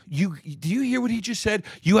do you hear what he just said?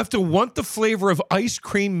 You have to want the flavor of ice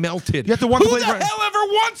cream melted. You have to want Who the flavor. the hell ever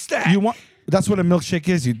wants that? You want? That's what a milkshake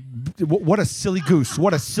is. What a silly goose.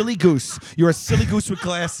 What a silly goose. You're a silly goose with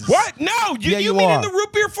glasses. What? No, Yeah, you you mean are. in the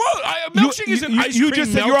root beer float? A milkshake isn't ice you cream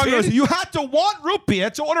just said melted. you're on you had to want root beer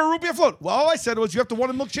to order a root beer float. Well, all I said was you have to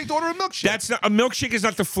want a milkshake to order a milkshake. That's not a milkshake. Is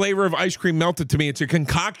not the flavor of ice cream melted to me. It's a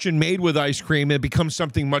concoction made with ice cream, and it becomes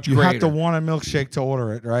something much you greater. have to want a milkshake to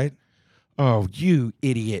order it, right? Oh, you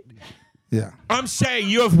idiot! Yeah. I'm saying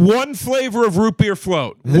you have one flavor of root beer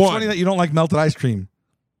float. It's one. funny that you don't like melted ice cream,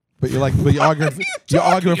 but you're arguing. You're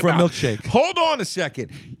arguing for a about? milkshake. Hold on a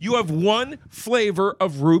second. You have one flavor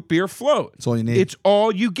of root beer float. That's all you need. It's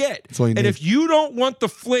all you get. That's all you and need. if you don't want the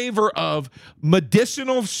flavor of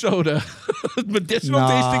medicinal soda, medicinal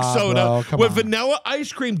tasting Nah, soda bro, come with on. vanilla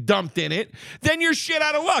ice cream dumped in it, then you're shit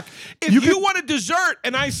out of luck. If You you, could- want a dessert,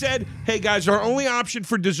 and I said, hey guys, our only option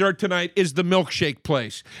for dessert tonight is the milkshake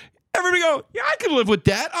place. Everybody go, yeah, I can live with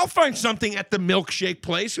that. I'll find something at the milkshake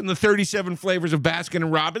place in the 37 flavors of Baskin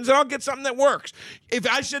and Robbins, and I'll get something that works. If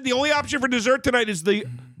I said the only option for dessert tonight is the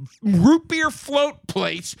root beer float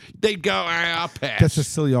place, they'd go, I'll pass. That's a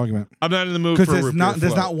silly argument. I'm not in the mood for Because a root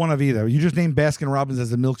there's beer not one of either. You just named Baskin Robbins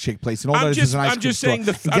as a milkshake place, and all I'm that is just- an ice I'm cream just store. saying And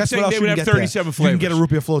I'm guess saying what else they you would can have get there? 37 You can get a flavors. root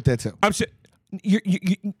beer float there too. I'm saying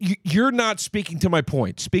you're not speaking to my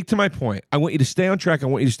point. Speak to my point. I want you to stay on track. I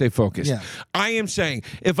want you to stay focused. Yeah. I am saying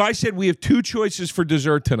if I said we have two choices for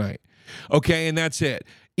dessert tonight, okay, and that's it.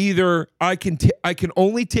 Either I can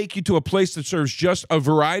only take you to a place that serves just a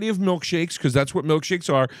variety of milkshakes, because that's what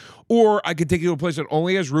milkshakes are, or I could take you to a place that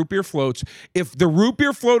only has root beer floats. If the root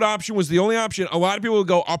beer float option was the only option, a lot of people would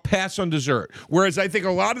go, I'll pass on dessert. Whereas I think a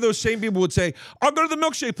lot of those same people would say, I'll go to the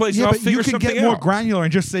milkshake place and Yeah, I'll but figure you can something get more out. granular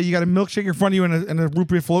and just say you got a milkshake in front of you and a root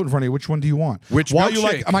beer float in front of you. Which one do you want? Which Why are you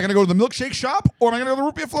like, milkshake? am I going to go to the milkshake shop or am I going to go to the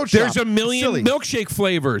root beer float shop? There's a million Silly. milkshake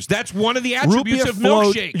flavors. That's one of the Root attributes beer of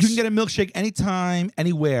float, milkshakes. you can get a milkshake anytime,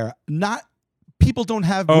 anywhere. Not people don't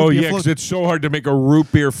have root Oh, beer yeah, floats. because it's so hard to make a root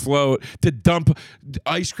beer float, to dump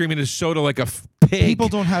ice cream into soda like a pig. People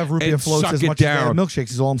don't have root beer and floats suck as it much as they have down.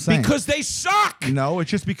 milkshakes is all I'm saying. Because they suck. No, it's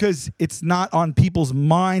just because it's not on people's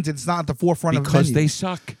minds. It's not at the forefront Because of they menus.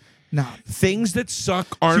 suck. No. Things that suck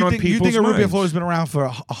So aren't on you people's think a root beer minds. float has been around for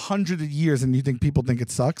 100 years, and you think people think it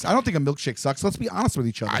sucks? I don't think a milkshake sucks. Let's be honest with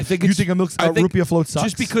each other. I think you it's- think I a think root beer float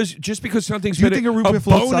sucks. Just because something's Do you been think a root beer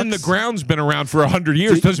float bone in the sucks? ground's been around for 100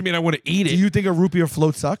 years doesn't mean I want to eat Do it. you think a root beer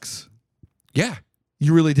float sucks? Yeah.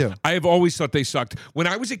 You really do. I have always thought they sucked. When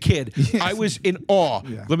I was a kid, Yes. I was in awe.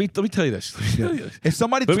 Yeah. Let me tell you this. If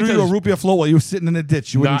somebody Let me threw tell you you a this. root beer float while you were sitting in a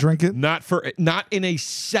ditch, you wouldn't drink it? Not in a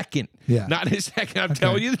second. Yeah. Not in a second. I'm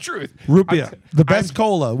telling you the truth. Root beer, the best I'm-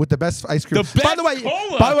 cola with the best ice cream. The best by the way,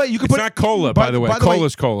 cola? By the way, you could It's put not cola, by the way.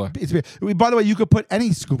 Cola's cola. It's beer. By the way, you could put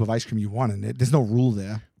any scoop of ice cream you want in it. There's no rule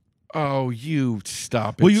there. Oh, you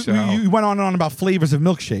stop it, Well, Sal. you went on and on about flavors of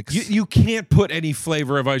milkshakes. You can't put any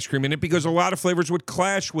flavor of ice cream in it because a lot of flavors would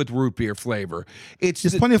clash with root beer flavor.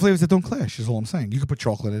 There's plenty of flavors that don't clash. Is all I'm saying. You could put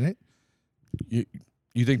chocolate in it.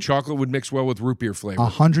 You think chocolate would mix well with root beer flavor?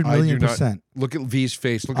 100 I do million not. percent. Look at V's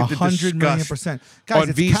face. Look at the 100 million disgust percent. Guys, on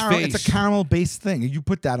it's, V's it's face. a caramel-based thing. You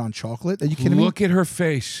put that on chocolate. Are you kidding me? Look at her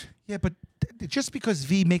face. Yeah, but just because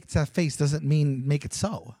V makes that face doesn't mean make it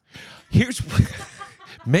so. Here's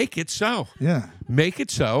make it so. Yeah. Make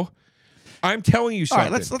it so. I'm telling you All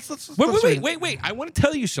something. right, let's Wait. I want to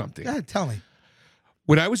tell you something. Yeah, tell me.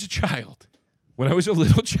 When I was a child, when I was a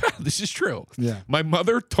little child, this is true. Yeah. My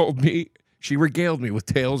mother told me, she regaled me with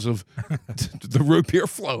tales of the root beer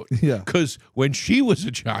float. Yeah. Because when she was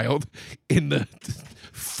a child in the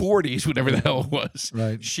 40s, whatever the hell it was,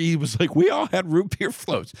 Right. she was like, we all had root beer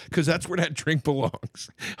floats because that's where that drink belongs.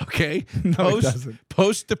 Okay? No, it doesn't.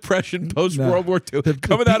 Post-Depression, post-World No. War II,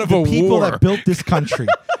 coming out of a people war. that built this country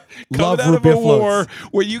love Coming out root of beer a war floats.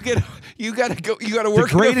 where you gotta The work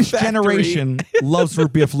greatest in a factory. generation loves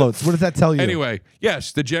root beer floats. What does that tell you? Anyway,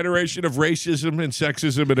 yes, the generation of racism and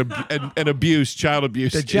sexism and abuse, child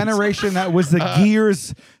abuse. The generation that was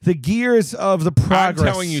the gears of the progress. I'm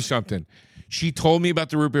telling you something. She told me about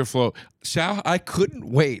the root beer float. Sal, I couldn't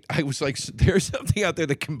wait. I was like, there's something out there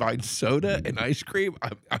that combines soda and ice cream.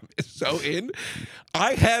 I'm so in.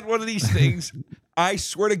 I had one of these things. I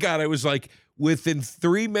swear to God, I was like, within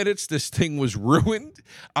 3 minutes, this thing was ruined.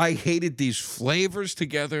 I hated these flavors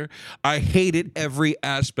together. I hated every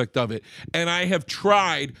aspect of it. And I have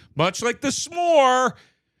tried, much like the s'more,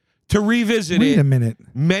 to revisit Wait it a minute.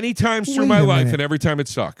 many times through Wait my a life, minute. and every time it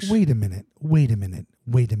sucks. Wait a minute.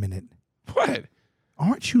 What?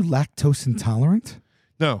 Aren't you lactose intolerant?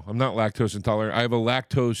 No, I'm not lactose intolerant. I have a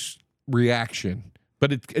lactose reaction,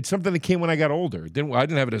 but it's something that came when I got older. I didn't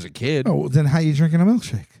have it as a kid. Oh, then how are you drinking a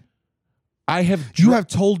milkshake? I have. You have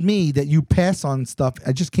told me that you pass on stuff.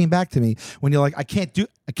 It just came back to me when you're like, I can't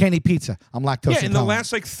eat pizza. I'm lactose Yeah, in the intolerant.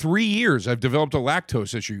 last like 3 years, I've developed a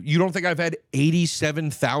lactose issue. You don't think I've had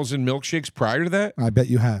 87,000 milkshakes prior to that? I bet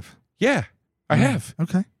you have. Yeah, I have.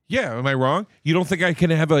 Okay. Yeah, am I wrong? You don't think I can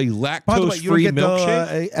have a By the way, you don't lactose-free get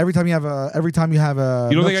milkshake? every time you have a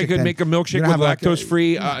You don't think I milkshake, could then make a you milkshake don't with have like a-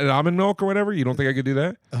 lactose-free almond milk or whatever? You don't think I could do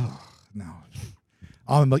that? Oh no.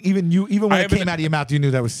 Almond milk. Even when it came out of your mouth, you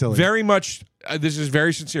knew that was silly. Very much. This is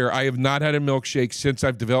very sincere. I have not had a milkshake since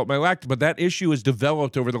I've developed my lactose, but that issue has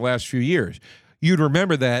developed over the last few years. You'd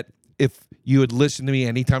remember that if you had listened to me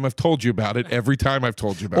anytime I've told you about it. Every time I've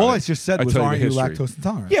told you about it. All I just said was, tell aren't the you history. lactose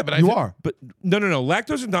intolerant? Yeah, but you are. But no.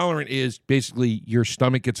 Lactose intolerant is basically your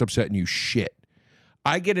stomach gets upset and you shit.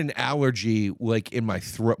 I get an allergy like in my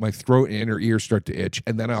throat. My throat and inner ears start to itch,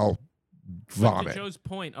 and then I'll But vomit. to Joe's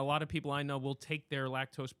point, a lot of people I know will take their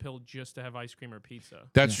lactose pill just to have ice cream or pizza.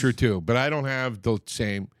 That's true too. But I don't have the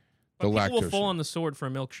same. But The people will lactose. fall on the sword for a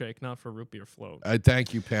milkshake, not for root beer float.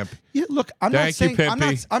 Thank you, pimp. Yeah, look, I'm Thank not you, saying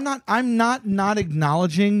Pimpy. I'm not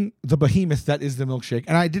acknowledging the behemoth that is the milkshake.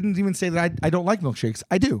 And I didn't even say that I don't like milkshakes.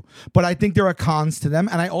 I do. But I think there are cons to them.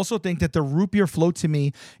 And I also think that the root beer float to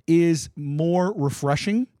me is more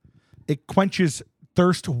refreshing. It quenches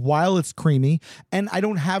thirst while it's creamy, and I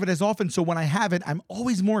don't have it as often. So when I have it, I'm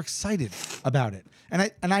always more excited about it. And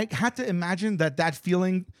I had to imagine that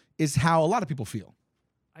feeling is how a lot of people feel.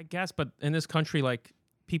 I guess, but in this country, like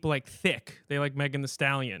people like thick. They like Megan Thee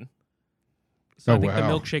Stallion. So Oh, I think the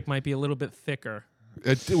wow. milkshake might be a little bit thicker.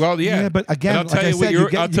 Well, yeah. But again, And I'll tell like I you what said, your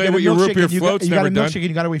you I'll get tell you a what your root milkshake beer and you float's got never a done. milkshake and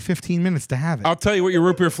you got to wait 15 minutes to have it. I'll tell you what your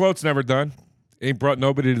root beer float's never done. Ain't brought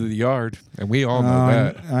nobody to the yard, and we all know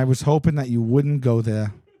that. I was hoping that you wouldn't go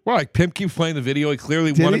there. Well, like Pimp keeps playing the video. He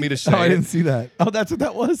clearly Did wanted he? me to say Oh, I it. didn't see that. Oh, that's what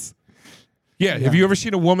that was? Yeah. Have you ever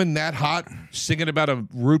seen a woman that hot singing about a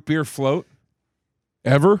root beer float?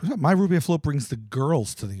 Ever? My root beer float brings the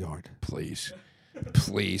girls to the yard. Please.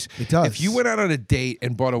 Please. It does. If you went out on a date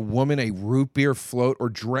and bought a woman a root beer float or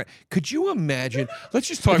drank, could you imagine? Let's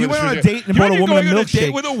just talk If you about went this on a for date and You bought a imagine woman a going on date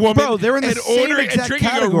milkshake. with a woman, Bro, they're in the and same ordering exact and drinking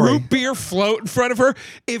category. a root beer float in front of her.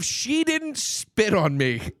 If she didn't spit on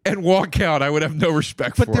me and walk out, I would have no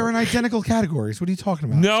respect But for they're her. in identical categories. What are you talking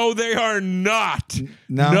about? No, they are not.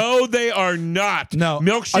 No. No, they are not. No.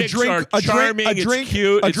 Milkshakes A drink- are a drink- charming, a drink- it's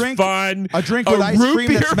cute, a it's drink- fun. a drink with ice root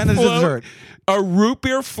cream that's beer meant as a float- dessert. A root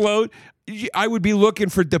beer float, I would be looking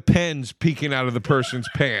for Depends peeking out of the person's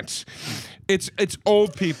pants. It's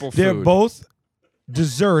old people food. They're both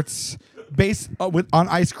desserts based on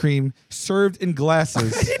ice cream served in I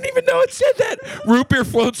glasses. didn't even know it said that. Root beer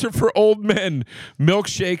floats are for old men.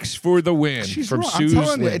 Milkshakes for the win. She's from wrong. Sue's I'm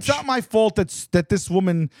telling you, Lynch. it's not my fault that this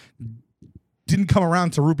woman didn't come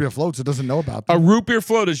around to root beer floats and doesn't know about A them. root beer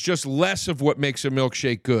float is just less of what makes a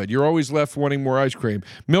milkshake good. You're always left wanting more ice cream.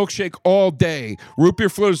 Milkshake all day. Root beer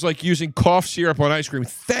float is like using cough syrup on ice cream.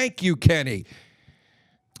 Thank you, Kenny.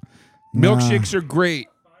 Milkshakes are great.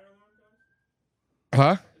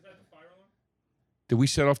 Huh? Did we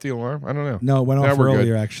set off the alarm? I don't know. No, it went Now off we're good.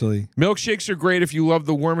 earlier, actually. Milkshakes are great if you love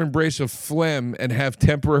the warm embrace of phlegm and have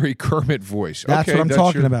temporary Kermit voice. That's okay, what I'm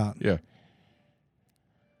talking about. Yeah.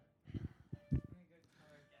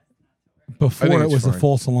 Before it it's was a fine.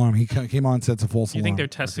 false alarm. He came on and said it's a false Do you alarm. think they're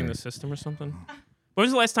testing the system or something? When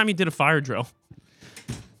was the last time you did a fire drill?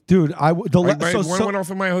 Dude, My one went off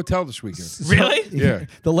in my hotel this weekend. Really? Yeah.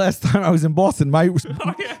 The last time I was in Boston,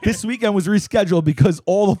 this weekend was rescheduled because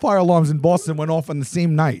all the fire alarms in Boston went off on the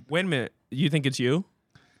same night. Wait a minute. You think it's you?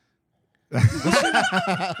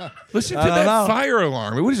 Listen to that know. fire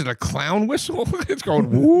alarm. What is it, a clown whistle? It's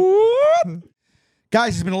going, whoop.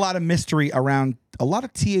 Guys, there's been a lot of mystery around a lot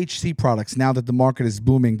of THC products now that the market is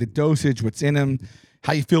booming. The dosage, what's in them,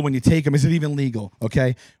 how you feel when you take them. Is it even legal?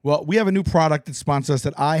 Okay. Well, we have a new product that sponsors us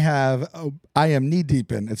that I am knee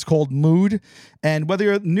deep in. It's called Mood. And whether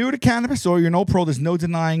you're new to cannabis or you're no pro, there's no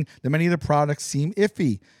denying that many of the products seem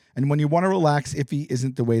iffy. And when you want to relax, iffy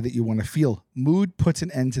isn't the way that you want to feel. Mood puts an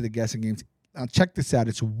end to the guessing games. Now, check this out.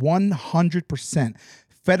 It's 100%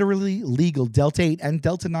 federally legal Delta 8 and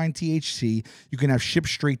Delta 9 THC. You can have shipped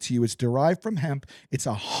straight to you. It's derived from hemp. It's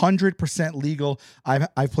 100% legal.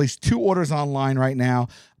 I've placed 2 orders online right now.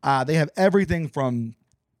 They have everything from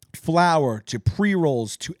flour to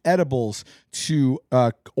pre-rolls to edibles to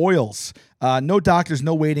oils. No doctors,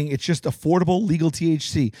 no waiting. It's just affordable, legal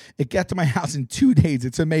THC. It got to my house in 2 days.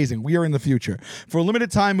 It's amazing. We are in the future. For a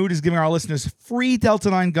limited time, Mood is giving our listeners free Delta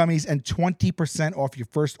 9 gummies and 20% off your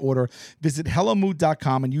first order. Visit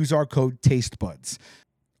HelloMood.com and use our code TasteBuds.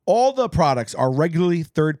 All the products are regularly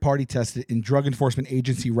third-party tested in Drug Enforcement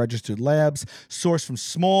Agency registered labs, sourced from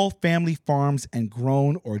small family farms and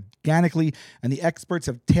grown organically. And the experts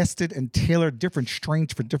have tested and tailored different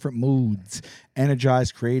strains for different moods.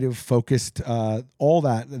 Energized, creative, focused, all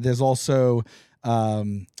that. There's also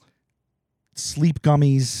sleep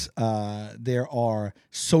gummies. There are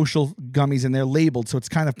social gummies, and they're labeled, so it's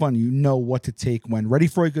kind of fun. You know what to take when. Ready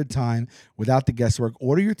for a good time without the guesswork.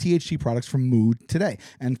 Order your THC products from Mood today.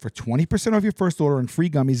 And for 20% off your first order and free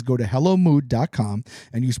gummies, go to HelloMood.com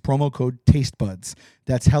and use promo code TasteBuds.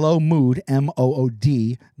 That's HelloMood,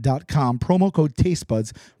 MOOD.com. Promo code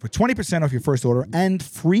TasteBuds for 20% off your first order and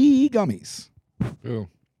free gummies. Ooh.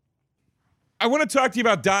 I want to talk to you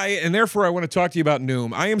about diet, and therefore I want to talk to you about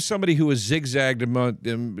Noom. I am somebody who has zigzagged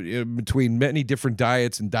between many different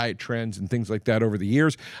diets and diet trends and things like that over the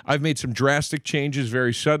years. I've made some drastic changes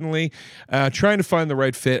very suddenly, trying to find the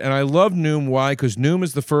right fit. And I love Noom. Why? Because Noom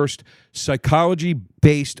is the first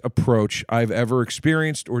psychology-based approach I've ever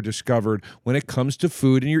experienced or discovered when it comes to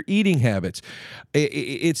food and your eating habits.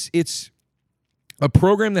 It's a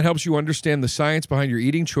program that helps you understand the science behind your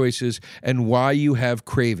eating choices and why you have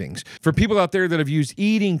cravings. For people out there that have used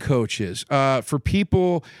eating coaches, for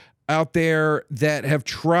people out there that have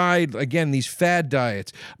tried, again, these fad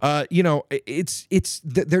diets, they're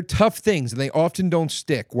tough things and they often don't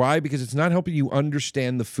stick. Why? Because it's not helping you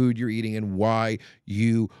understand the food you're eating and why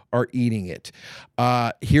you are eating it.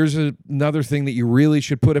 Here's another thing that you really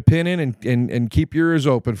should put a pin in and keep your ears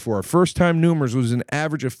open for. First-time Noomers was an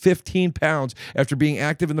average of 15 pounds after being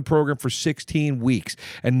active in the program for 16 weeks.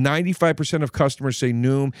 And 95% of customers say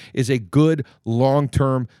Noom is a good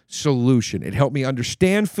long-term solution. It helped me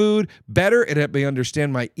understand food better. It helped me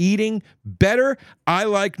understand my eating better. I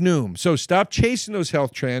like Noom. So stop chasing those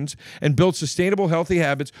health trends and build sustainable, healthy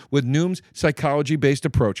habits with Noom's psychology-based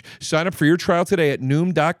approach. Sign up for your trial today at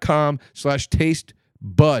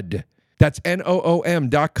Noom.com/tastebud. That's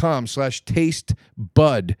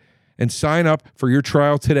NOOM.com/tastebud. And sign up for your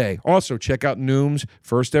trial today. Also, check out Noom's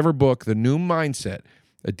first ever book, The Noom Mindset,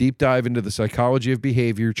 a deep dive into the psychology of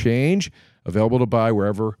behavior change, available to buy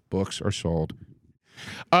wherever books are sold.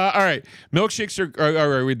 All right. Milkshakes are all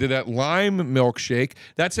right. We did that lime milkshake.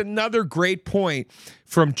 That's another great point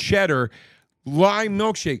from Cheddar. Lime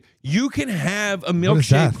milkshake. You can have a milkshake. What is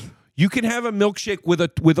that? You can have a milkshake with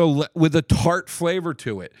a tart flavor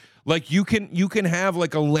to it. Like you can have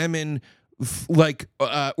like a lemon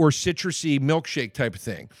or citrusy milkshake type of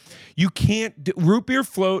thing. You can't root beer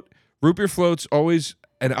float. Root beer float's always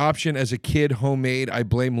an option as a kid, homemade. I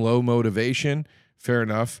blame low motivation. Fair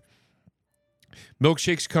enough.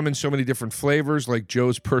 Milkshakes come in so many different flavors, like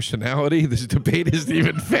Joe's personality. This debate isn't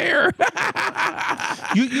even fair.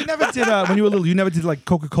 You never did when you were little. You never did like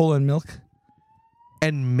Coca-Cola and milk.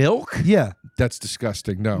 And milk? Yeah. That's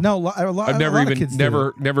disgusting. No. No, I've never a lot of even kids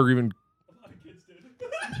never did even.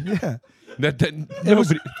 Yeah.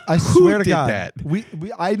 Nobody. I swear to did God. that?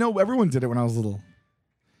 I know everyone did it when I was little.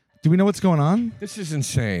 Do we know what's going on? This is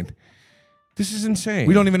insane. This is insane.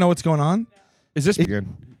 We don't even know what's going on? Is this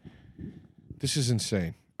again? This is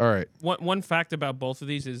insane. All right. One fact about both of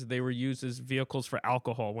these is they were used as vehicles for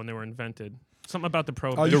alcohol when they were invented. Something about the Oh,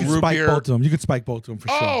 prohibition. you The could spike root beer. both of them. You could spike both of them for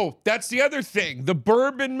sure. Oh, that's the other thing. The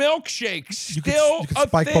bourbon milkshake You could- still you could a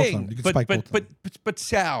spike both of thing. them. You could spike both of them. But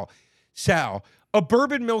Sal, a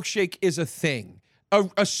bourbon milkshake is a thing.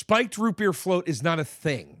 A spiked root beer float is not a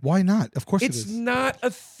thing. Why not? Of course It's it is. not a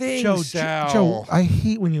thing, Joe, Sal. Joe, I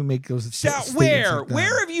hate when you make those. Sal, statements where? like that.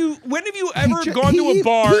 When have you ever gone to a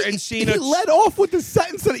bar and seen he a... led off with the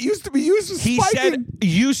sentence that it used to be used as He spiking. said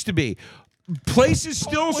used to be. Places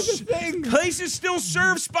still was a thing. places still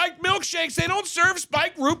serve spiked milkshakes. They don't serve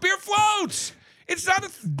spiked root beer floats. It's not a...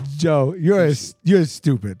 Joe, you're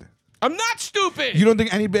stupid. I'm not stupid. You don't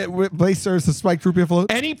think any place serves a spiked root beer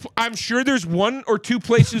float? I'm sure there's one or two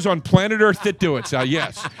places on planet Earth that do it, Sal.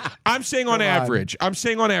 Yes. I'm saying on average. I'm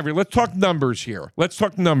saying on average. Let's talk numbers here.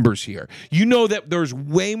 You know that there's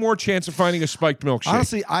way more chance of finding a spiked milkshake.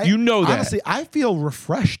 Honestly, you know that. Honestly, I feel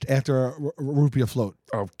refreshed after a root beer float.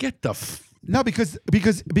 Oh, get the... No, because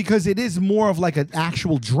it is more of like an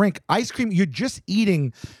actual drink. Ice cream, you're just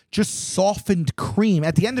eating just softened cream.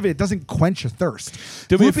 At the end of it, it doesn't quench your thirst.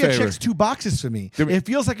 Do me a Root beer favor. checks 2 boxes for me. It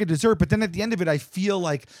feels like a dessert, but then at the end of it, I feel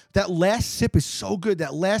like that last sip is so good.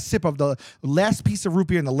 That last sip of the last piece of root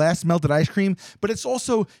beer and the last melted ice cream, but it's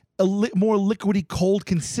also a more liquidy, cold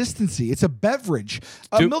consistency. It's a beverage.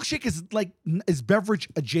 A milkshake is beverage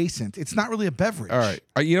adjacent. It's not really a beverage. All right.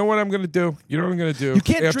 You know what I'm going to do? You know what I'm going to do? You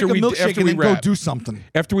can't drink a milkshake and then go do something.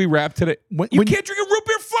 After we wrap today. When You can't drink a root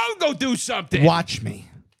beer float and go do something. Watch me.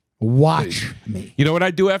 Watch me. You know what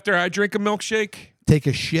I do after I drink a milkshake? Take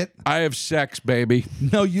a shit. I have sex, baby.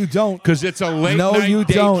 No, you don't. Because it's a late No, night you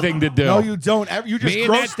date don't. thing to do. No, you don't. You just Me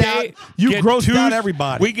and that grossed out. date You get grossed two- out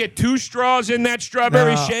everybody. We get 2 straws in that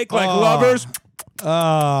strawberry No. shake like lovers.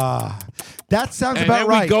 That sounds And about then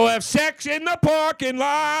right. we go have sex in the parking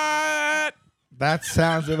lot. That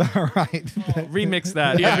sounds about right. Remix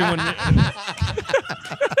that. Everyone.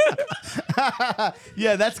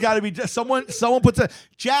 Yeah, that's got to be just someone puts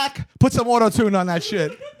Jack, put some auto tune on that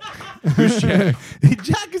shit. Who's Jack?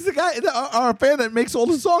 Jack is the guy, our fan that makes all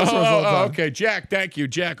the songs for us all the time. Okay, Jack. Thank you,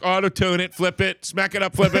 Jack. Auto tune it, flip it, smack it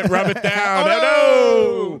up, flip it, rub it down.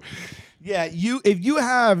 Oh, no. Yeah, if you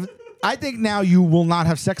have, I think now you will not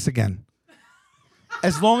have sex again.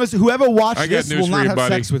 As long as whoever watched I got this news will for not you, have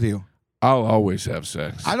buddy. sex with you. I'll always have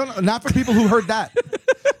sex. I don't know. Not for people who heard that.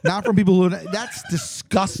 Not from people who. That's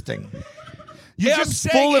disgusting. You're I'm just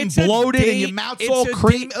saying full and it's a bloated, and your date. mouth's It's all a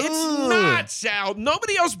cream. date. It's Ugh. not, Sal.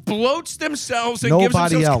 Nobody else bloats themselves and Nobody gives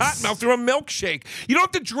else. themselves cotton mouth through a milkshake. You don't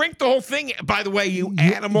have to drink the whole thing, by the way, you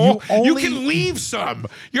animal. you You only- can leave some.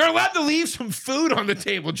 You're allowed to leave some food on the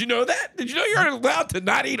table. Did you know that? Did you know you're allowed to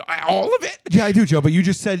not eat all of it? Yeah, I do, Joe. But you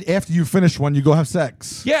just said after you finish one, you go have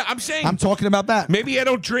sex. Yeah, I'm saying. I'm talking about that. Maybe I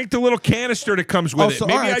don't drink the little canister that comes with it.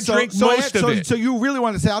 Maybe all right, I drink most of it. So you really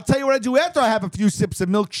want to say, I'll tell you what I do after I have a few sips of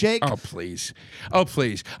milkshake. Oh, please. Oh,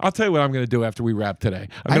 please. I'll tell you what I'm going to do after we wrap today.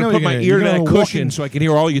 I I'm know going to put you're my gonna- ear to you're that gonna walk cushion in- so I can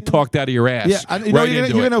hear all you talked out of your ass. Yeah, you know, right you're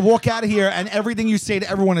into going it. to walk out of here, and everything you say to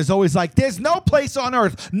everyone is always like, there's no place on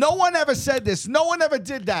earth. No one ever said this. No one ever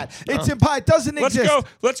did that. It's impossible. It doesn't Let's exist. go.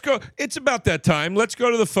 Let's go. It's about that time. Let's go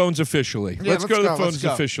to the phones officially. Let's go to the let's phones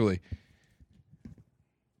go. officially.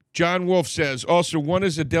 John Wolf says, also, one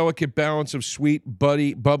is a delicate balance of sweet,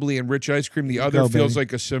 bubbly, and rich ice cream. The other Go, feels baby.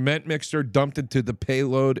 like a cement mixture dumped into the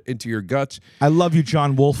payload into your guts. I love you,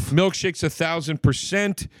 John Wolf. Milkshake's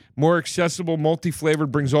 1,000%. More accessible,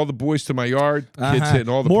 multi-flavored, brings all the boys to my yard. Kids hitting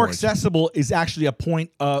all the More points. accessible is actually a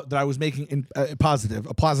point that I was making in a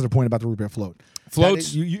positive point about the root beer float.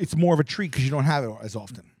 Floats- That it's more of a treat because you don't have it as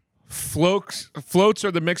often. Floats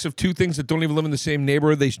are the mix of two things that don't even live in the same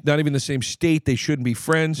neighborhood. They not even the same state. They shouldn't be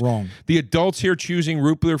friends. Wrong. The adults here choosing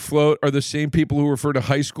root beer float are the same people who refer to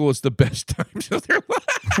high school as the best times of their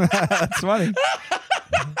life. That's funny.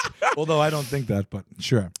 Although I don't think that, but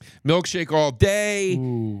sure. Milkshake all day.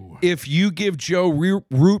 If you give Joe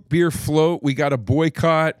root beer float, we got a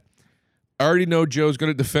boycott. I already know Joe's going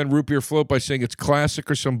to defend root beer float by saying it's classic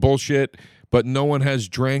or some bullshit, but no one has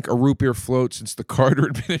drank a root beer float since the Carter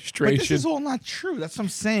administration. But this is all not true. That's what I'm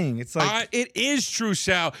saying. It's like it is true,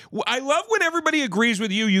 Sal. I love when everybody agrees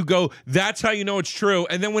with you. You go, that's how you know it's true.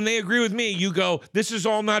 And then when they agree with me, you go, this is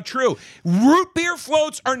all not true. Root beer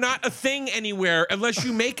floats are not a thing anywhere unless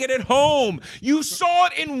you make it at home. You saw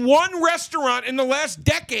it in one restaurant in the last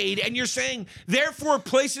decade, and you're saying, therefore,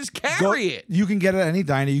 places carry it. You can get it at any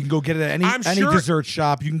diner. You can go get it at any sure- dessert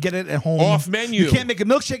shop. You can get it at home. Off menu. You can't make a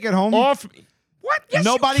milkshake at home. Off. What? Yes,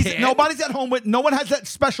 you can. Nobody's at home with. No one has that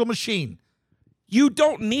special machine. You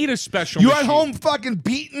don't need a special You're machine. at home fucking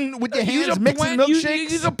beating with your Use hands, a mixing blend-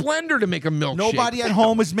 milkshakes. Use a blender to make a milkshake. Nobody at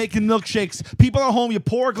home is making milkshakes. People at home, you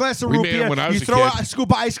pour a glass of root beer, when I was you a throw kid- a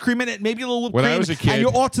scoop of ice cream in it, maybe a little whipped When I cream, was a kid- and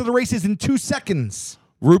you're off to the races in 2 seconds.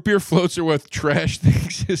 Root beer floats are what trash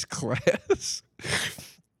thinks is class.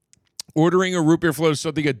 Ordering a root beer float is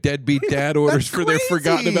something a deadbeat dad orders for their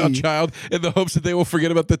forgotten about child in the hopes that they will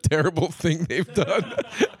forget about the terrible thing they've done.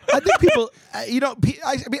 I think people,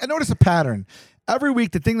 I notice a pattern. Every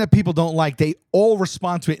week, the thing that people don't like, they all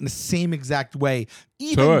respond to it in the same exact way,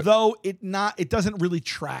 even though it doesn't really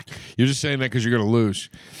track. You're just saying that because you're going to lose.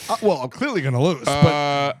 Well, I'm clearly going to lose.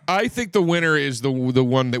 But I think the winner is the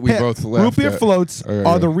one that we both left. root beer at. floats Okay.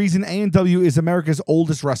 are the reason A&W is America's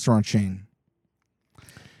oldest restaurant chain.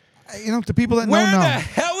 The people that Where know. the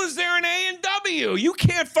hell is there an A&W? You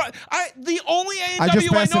can't find. The only I just A&W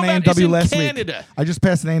I passed know an about is A&W in last Canada. week. I just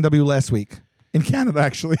passed an A&W last week. In Canada,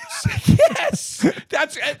 actually. Yes,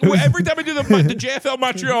 that's every time I do the JFL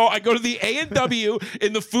Montreal, I go to the A&W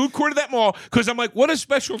in the food court of that mall because I'm like, what a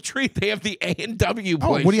special treat they have the A&W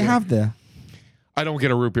place. What do you here. have there? I don't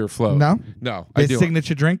get a root beer float. No? I Their do.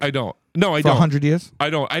 signature drink? I don't. No, I For don't. 100 years? I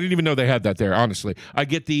don't. I didn't even know they had that there. Honestly, I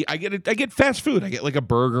get fast food. I get like a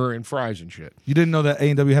burger and fries and shit. You didn't know that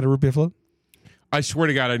A&W had a root beer float? I swear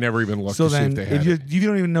to God, I never even looked So to see then, if they had it. you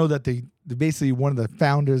don't even know that they basically one of the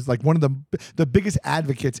founders, like one of the biggest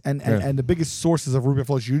advocates and the biggest sources of root beer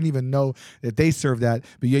floats. You didn't even know that they serve that,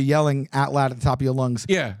 but you're yelling out loud at the top of your lungs.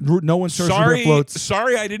 Yeah. No one serves root beer floats.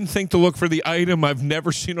 Sorry, I didn't think to look for the item I've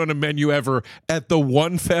never seen on a menu ever at the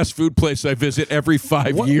one fast food place I visit every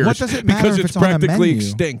 5 years. What does it matter because if it's it's on a practically menu?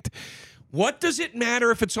 extinct. What does it matter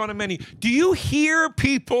if it's on a menu? Do you hear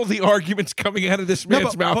the arguments coming out of this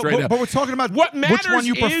man's mouth right now? But we're talking about what matters which one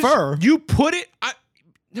you is prefer. you put it.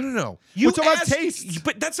 No. You We're talking about asked- taste.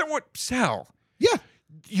 But that's not what Sal. Yeah.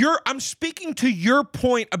 I'm speaking to your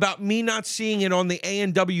point about me not seeing it on the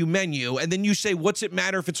A&W menu, and then you say, what's it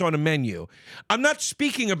matter if it's on a menu? I'm not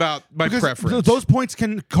speaking about my Because preference. those points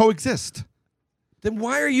can coexist. Then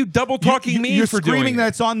why are you double talking me You're for screaming doing that it?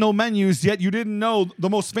 it's on no menus, yet you didn't know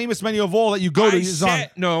the most famous menu of all that you go to is on.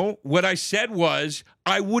 No, what I said was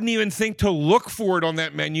I wouldn't even think to look for it on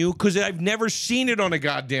that menu because I've never seen it on a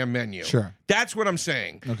goddamn menu. Sure. That's what I'm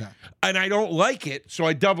saying. Okay. And I don't like it, so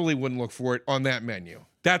I doubly wouldn't look for it on that menu.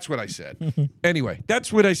 That's what I said. Anyway,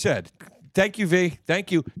 that's what I said. Thank you, V. Thank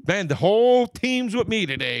you. Man, the whole team's with me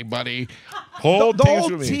today, buddy. The Team's whole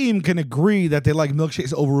with me. team can agree that they like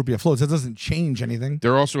milkshakes over root beer floats. That doesn't change anything.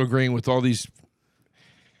 They're also agreeing with all these.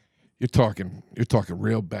 You're talking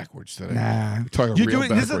real backwards today. Nah. You're talking You're real doing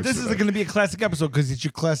backwards this is today. going to be a classic episode because it's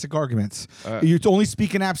your classic arguments. You're only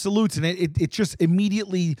speaking absolutes, and it just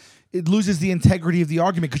immediately it loses the integrity of the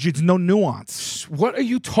argument because there's no nuance. What are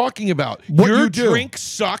you talking about? What Your you do. drink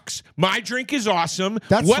sucks. My drink is awesome.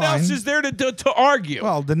 That's what fine. else is there to argue?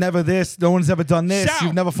 Well, the never this, no one's ever done this. Sal,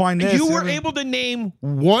 You've never find this. You were able to name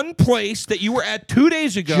one place that you were at 2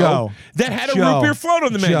 days ago that had a root beer float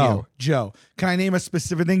on the menu. Joe, can I name a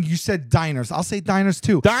specific thing? You said diners. I'll say diners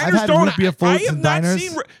too. Diners I've had don't. root beer I floats have in not diners.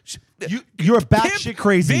 seen. You're Pimp batshit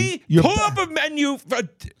crazy. V, You're pull up a menu.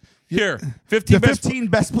 Here, the 15 best. 15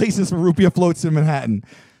 best places for root beer floats in Manhattan.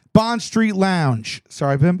 Bond Street Lounge.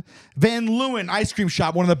 Sorry, Pimp. Van Leeuwen Ice Cream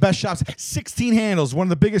Shop, one of the best shops. 16 handles, one of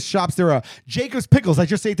the biggest shops there are. Jacob's Pickles. I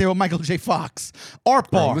just ate there with Michael J. Fox. Art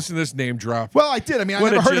Bro, Bar. listen to this name drop. Well, I did. I mean, I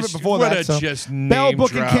What never a heard of just- it before what that. a So. just Bell name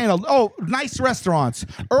Book drop. and Candle. Oh, nice restaurants.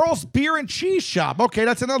 Earl's Beer and Cheese Shop. Okay,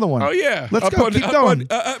 that's another one. Oh, yeah. Let's Up go. on- Keep up going.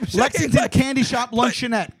 on- Lexington Candy Shop,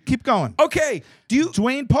 Luncheonette. Keep going. Okay. Do you?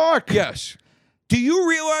 Dwayne Park. Yes. Do you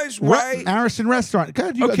realize why? Harrison Restaurant.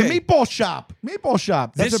 God, the Okay. Meatball Shop. Meatball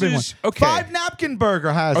Shop. That's This a big is- one. okay. 5 Napkin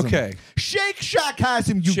Burger has him. Okay. Shake Shack has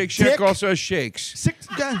him. You Shake Shack dick. also has shakes.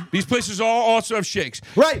 God. These places all also have shakes.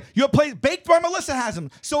 Right. Your place, Baked by Melissa has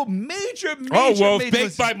them. So major. Oh, well, major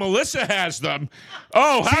Baked by Melissa has them.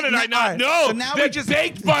 Oh, how See, did now- I all not right. know So now we that just-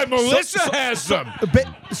 Baked by Melissa has them?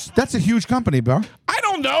 That's a huge company, bro. I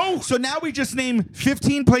don't know. So now we just named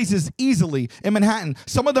 15 places easily in Manhattan.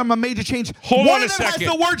 Some of them are major change. Hold One on of a them second.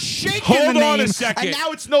 has the word shake in Hold the name. on a second. And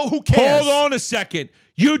now it's no who cares. Hold on a second.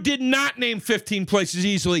 You did not name 15 places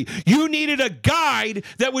easily. You needed a guide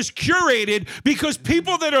that was curated because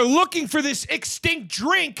people that are looking for this extinct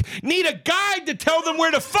drink need a guide to tell them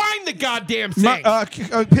where to find the goddamn thing.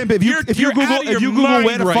 Pimp, if you You're Google out of your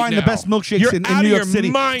where to mind find the right best now. milkshakes You're in out New of York your City,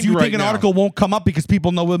 mind do you right think an now. article won't come up because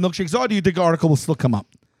people know where milkshakes are? Or do you think an article will still come up?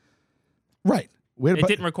 Right. It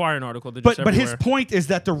didn't require an article. But his point is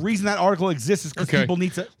that the reason that article exists is because people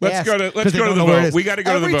need to Let's ask go to 'cause they the don't know where it vote. is. We got to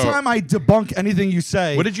go to the vote. Every time I debunk anything you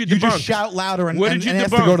say, What did you just debunk? shout louder and What did you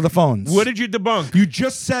ask debunk? to go to the phones. What did you debunk? You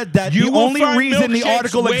just said that You the will only find reason the milkshakes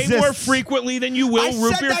article way exists. more frequently than you will I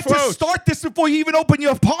root said beer that floats. to start this before you even open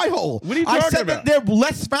your pie hole. What are you I talking said about? that they're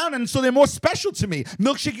less found and so they're more special to me.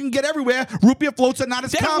 Milkshake can get everywhere. Root beer floats are not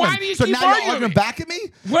as Then common. why do you so keep now you're arguing? arguing back at me?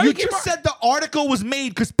 Why do You you keep just said the article was made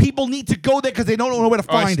because people need to go there because they don't know where to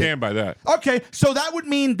I find it. stand by that. Okay, so that would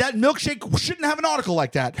mean that Milkshake shouldn't have an article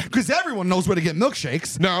like that because everyone knows where to get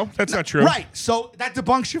milkshakes. No, that's not true. Right, so that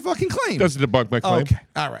debunks your fucking claim. Doesn't debunk my claim. Okay,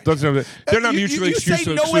 all right. They're not You- mutually you say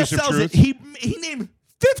exclusive nowhere exclusive sells it. truths. He named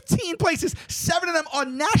 15 places. 7 of them are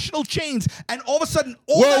national chains, and all of a sudden,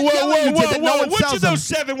 all Whoa, that whoa, yelling whoa, you did whoa, that no whoa. one Which sells of them. those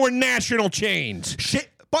 7 were national chains?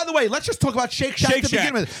 By the way, let's just talk about Shake Shack Shake to Shack.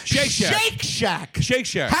 begin with. Shake Shack. Shake Shack. Shake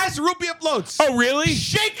Shack. Has root beer floats. Oh, really?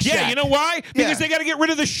 Shake Yeah, Shack. you know why? Because Yeah. they got to get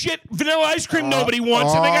rid of the shit vanilla ice cream nobody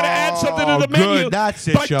wants, and they got to add something to the good. menu That's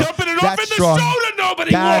it, by Joe. dumping it off That's in the strong. soda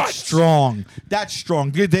nobody That's wants. strong. That's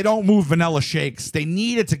strong. They don't move vanilla shakes. They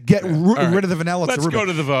needed to get right. rid of the vanilla. Let's root go beer.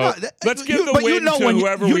 to the vote. Let's give the but win you know to when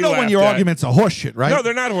whoever you we know when laughed your at. arguments are horseshit, right? No,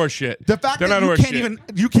 they're not horseshit. The fact they're that not you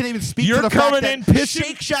horseshit. can't even speak You're to the fact coming that in pissing-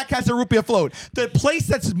 Shake Shack has a root beer float. The place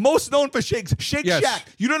that's most known for shakes, Shake Yes. Shack.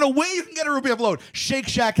 You don't know where you can get a root beer float. Shake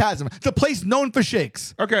Shack has them. The place known for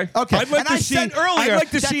shakes. Okay. Okay. I'd like and to I see- said earlier I'd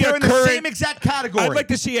like to that see they're a in the current- same exact category. I'd like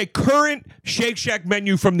to see a current Shake Shack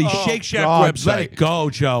menu from the Shake Shack God, website. Let it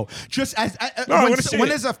go, Joe. Just as No, I when, wanna see when it.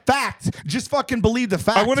 there's a fact, just fucking believe the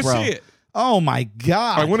fact. I want to bro. see it. Oh my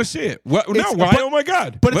God. I want to see it. What? No, It's- why? but- Oh my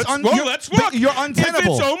God! but it's let's but look. you're If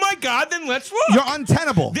untenable. it's oh my God, then let's look. You're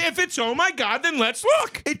untenable. If it's oh my God, then let's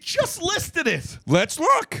look. It just listed it. Let's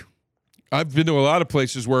look. I've been to a lot of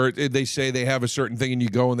places where they say they have a certain thing and you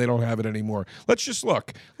go and they don't have it anymore. Let's just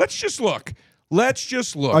look. Let's just look. Let's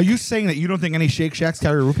just look. Are you saying that you don't think any Shake Shacks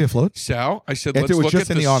carry root beer floats? Sal, I said, If let's it was look just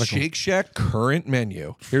at in the article. Shake Shack current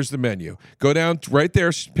menu. Here's the menu. Go down right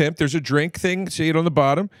there, Pimp. There's a drink thing. See it on the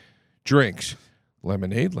bottom? Drinks.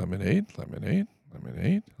 Lemonade, lemonade, lemonade,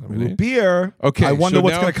 lemonade, lemonade. Root beer. Okay. I wonder so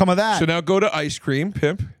what's now- going to come of that. So now go to ice cream,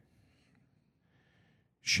 Pimp.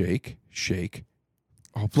 Shake, shake.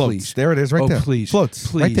 Oh, Floats. please. There it is, right Oh, there. please. Floats.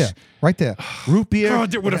 Please. Right there. Right there. Root beer.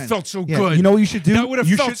 God, that would have Again. felt so Yeah, good. You know what you should do? That would have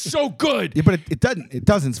You felt should- so good. Yeah, but it doesn't. It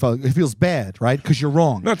doesn't. It feels bad, right? Because you're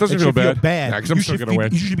wrong. No, it doesn't should feel bad. Nah, 'cause I'm you still should gonna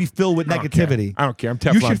win. You should be filled with I don't care. negativity. I don't care. I'm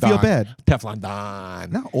Teflon You should feel Don. bad. Teflon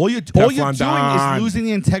Don. No, all you're Teflon doing Don. is losing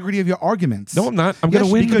the integrity of your arguments. No, I'm not. I'm gonna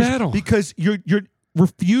win the because, battle. because you're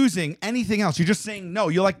refusing anything else. You're just saying no.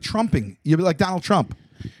 You're like trumping. You're like Donald Trump.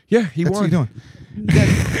 Yeah, he That's won. what you're doing.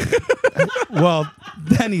 Well,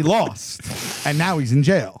 then he lost, and now he's in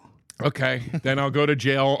jail. Okay, then I'll go to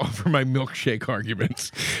jail for my milkshake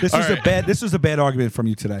arguments. This All was right. a bad. This was a bad argument from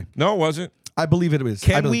you today. No, it wasn't. I believe it was. I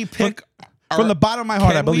Can believe- we pick? from the bottom of my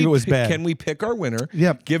heart? I believe it was bad. Can we pick our winner?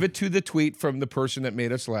 Yep. Give it to the tweet from the person that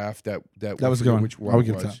made us laugh. That was we a good one. Which I one would it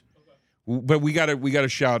give it to was. But we gotta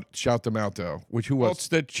shout them out though. Who was? It's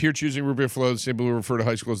that here choosing root beer flow. Some people refer to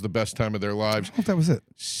high school as the best time of their lives. I hope that was it.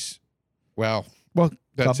 Well, Well,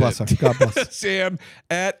 God That's bless it. her. God bless her. Sam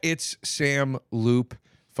at It's Sam Loop.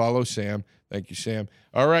 Follow Sam. Thank you, Sam.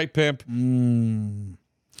 All right, Pimp.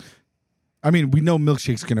 I mean, we know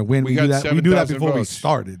Milkshake's going to win. We We got knew that. We knew that 7,000 before we votes.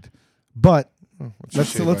 started. But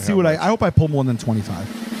Let's let's see what I hope I pull more than 25.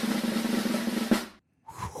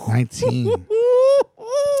 19.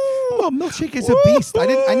 Well, Milkshake is a beast.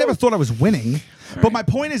 I never thought I was winning. But my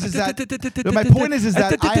point is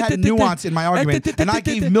that I had nuance in my argument, and I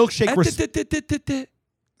gave Milkshake respect.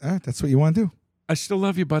 That's what you want to do. I still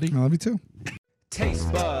love you, buddy. I love you too.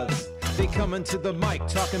 Taste buds, they coming to the mic,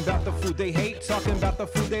 talking about the food they hate, talking about the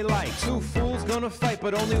food they like. Two fools gonna fight,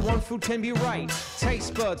 but only one food can be right.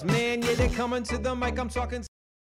 Taste buds, man, yeah, they coming to the mic, I'm talking.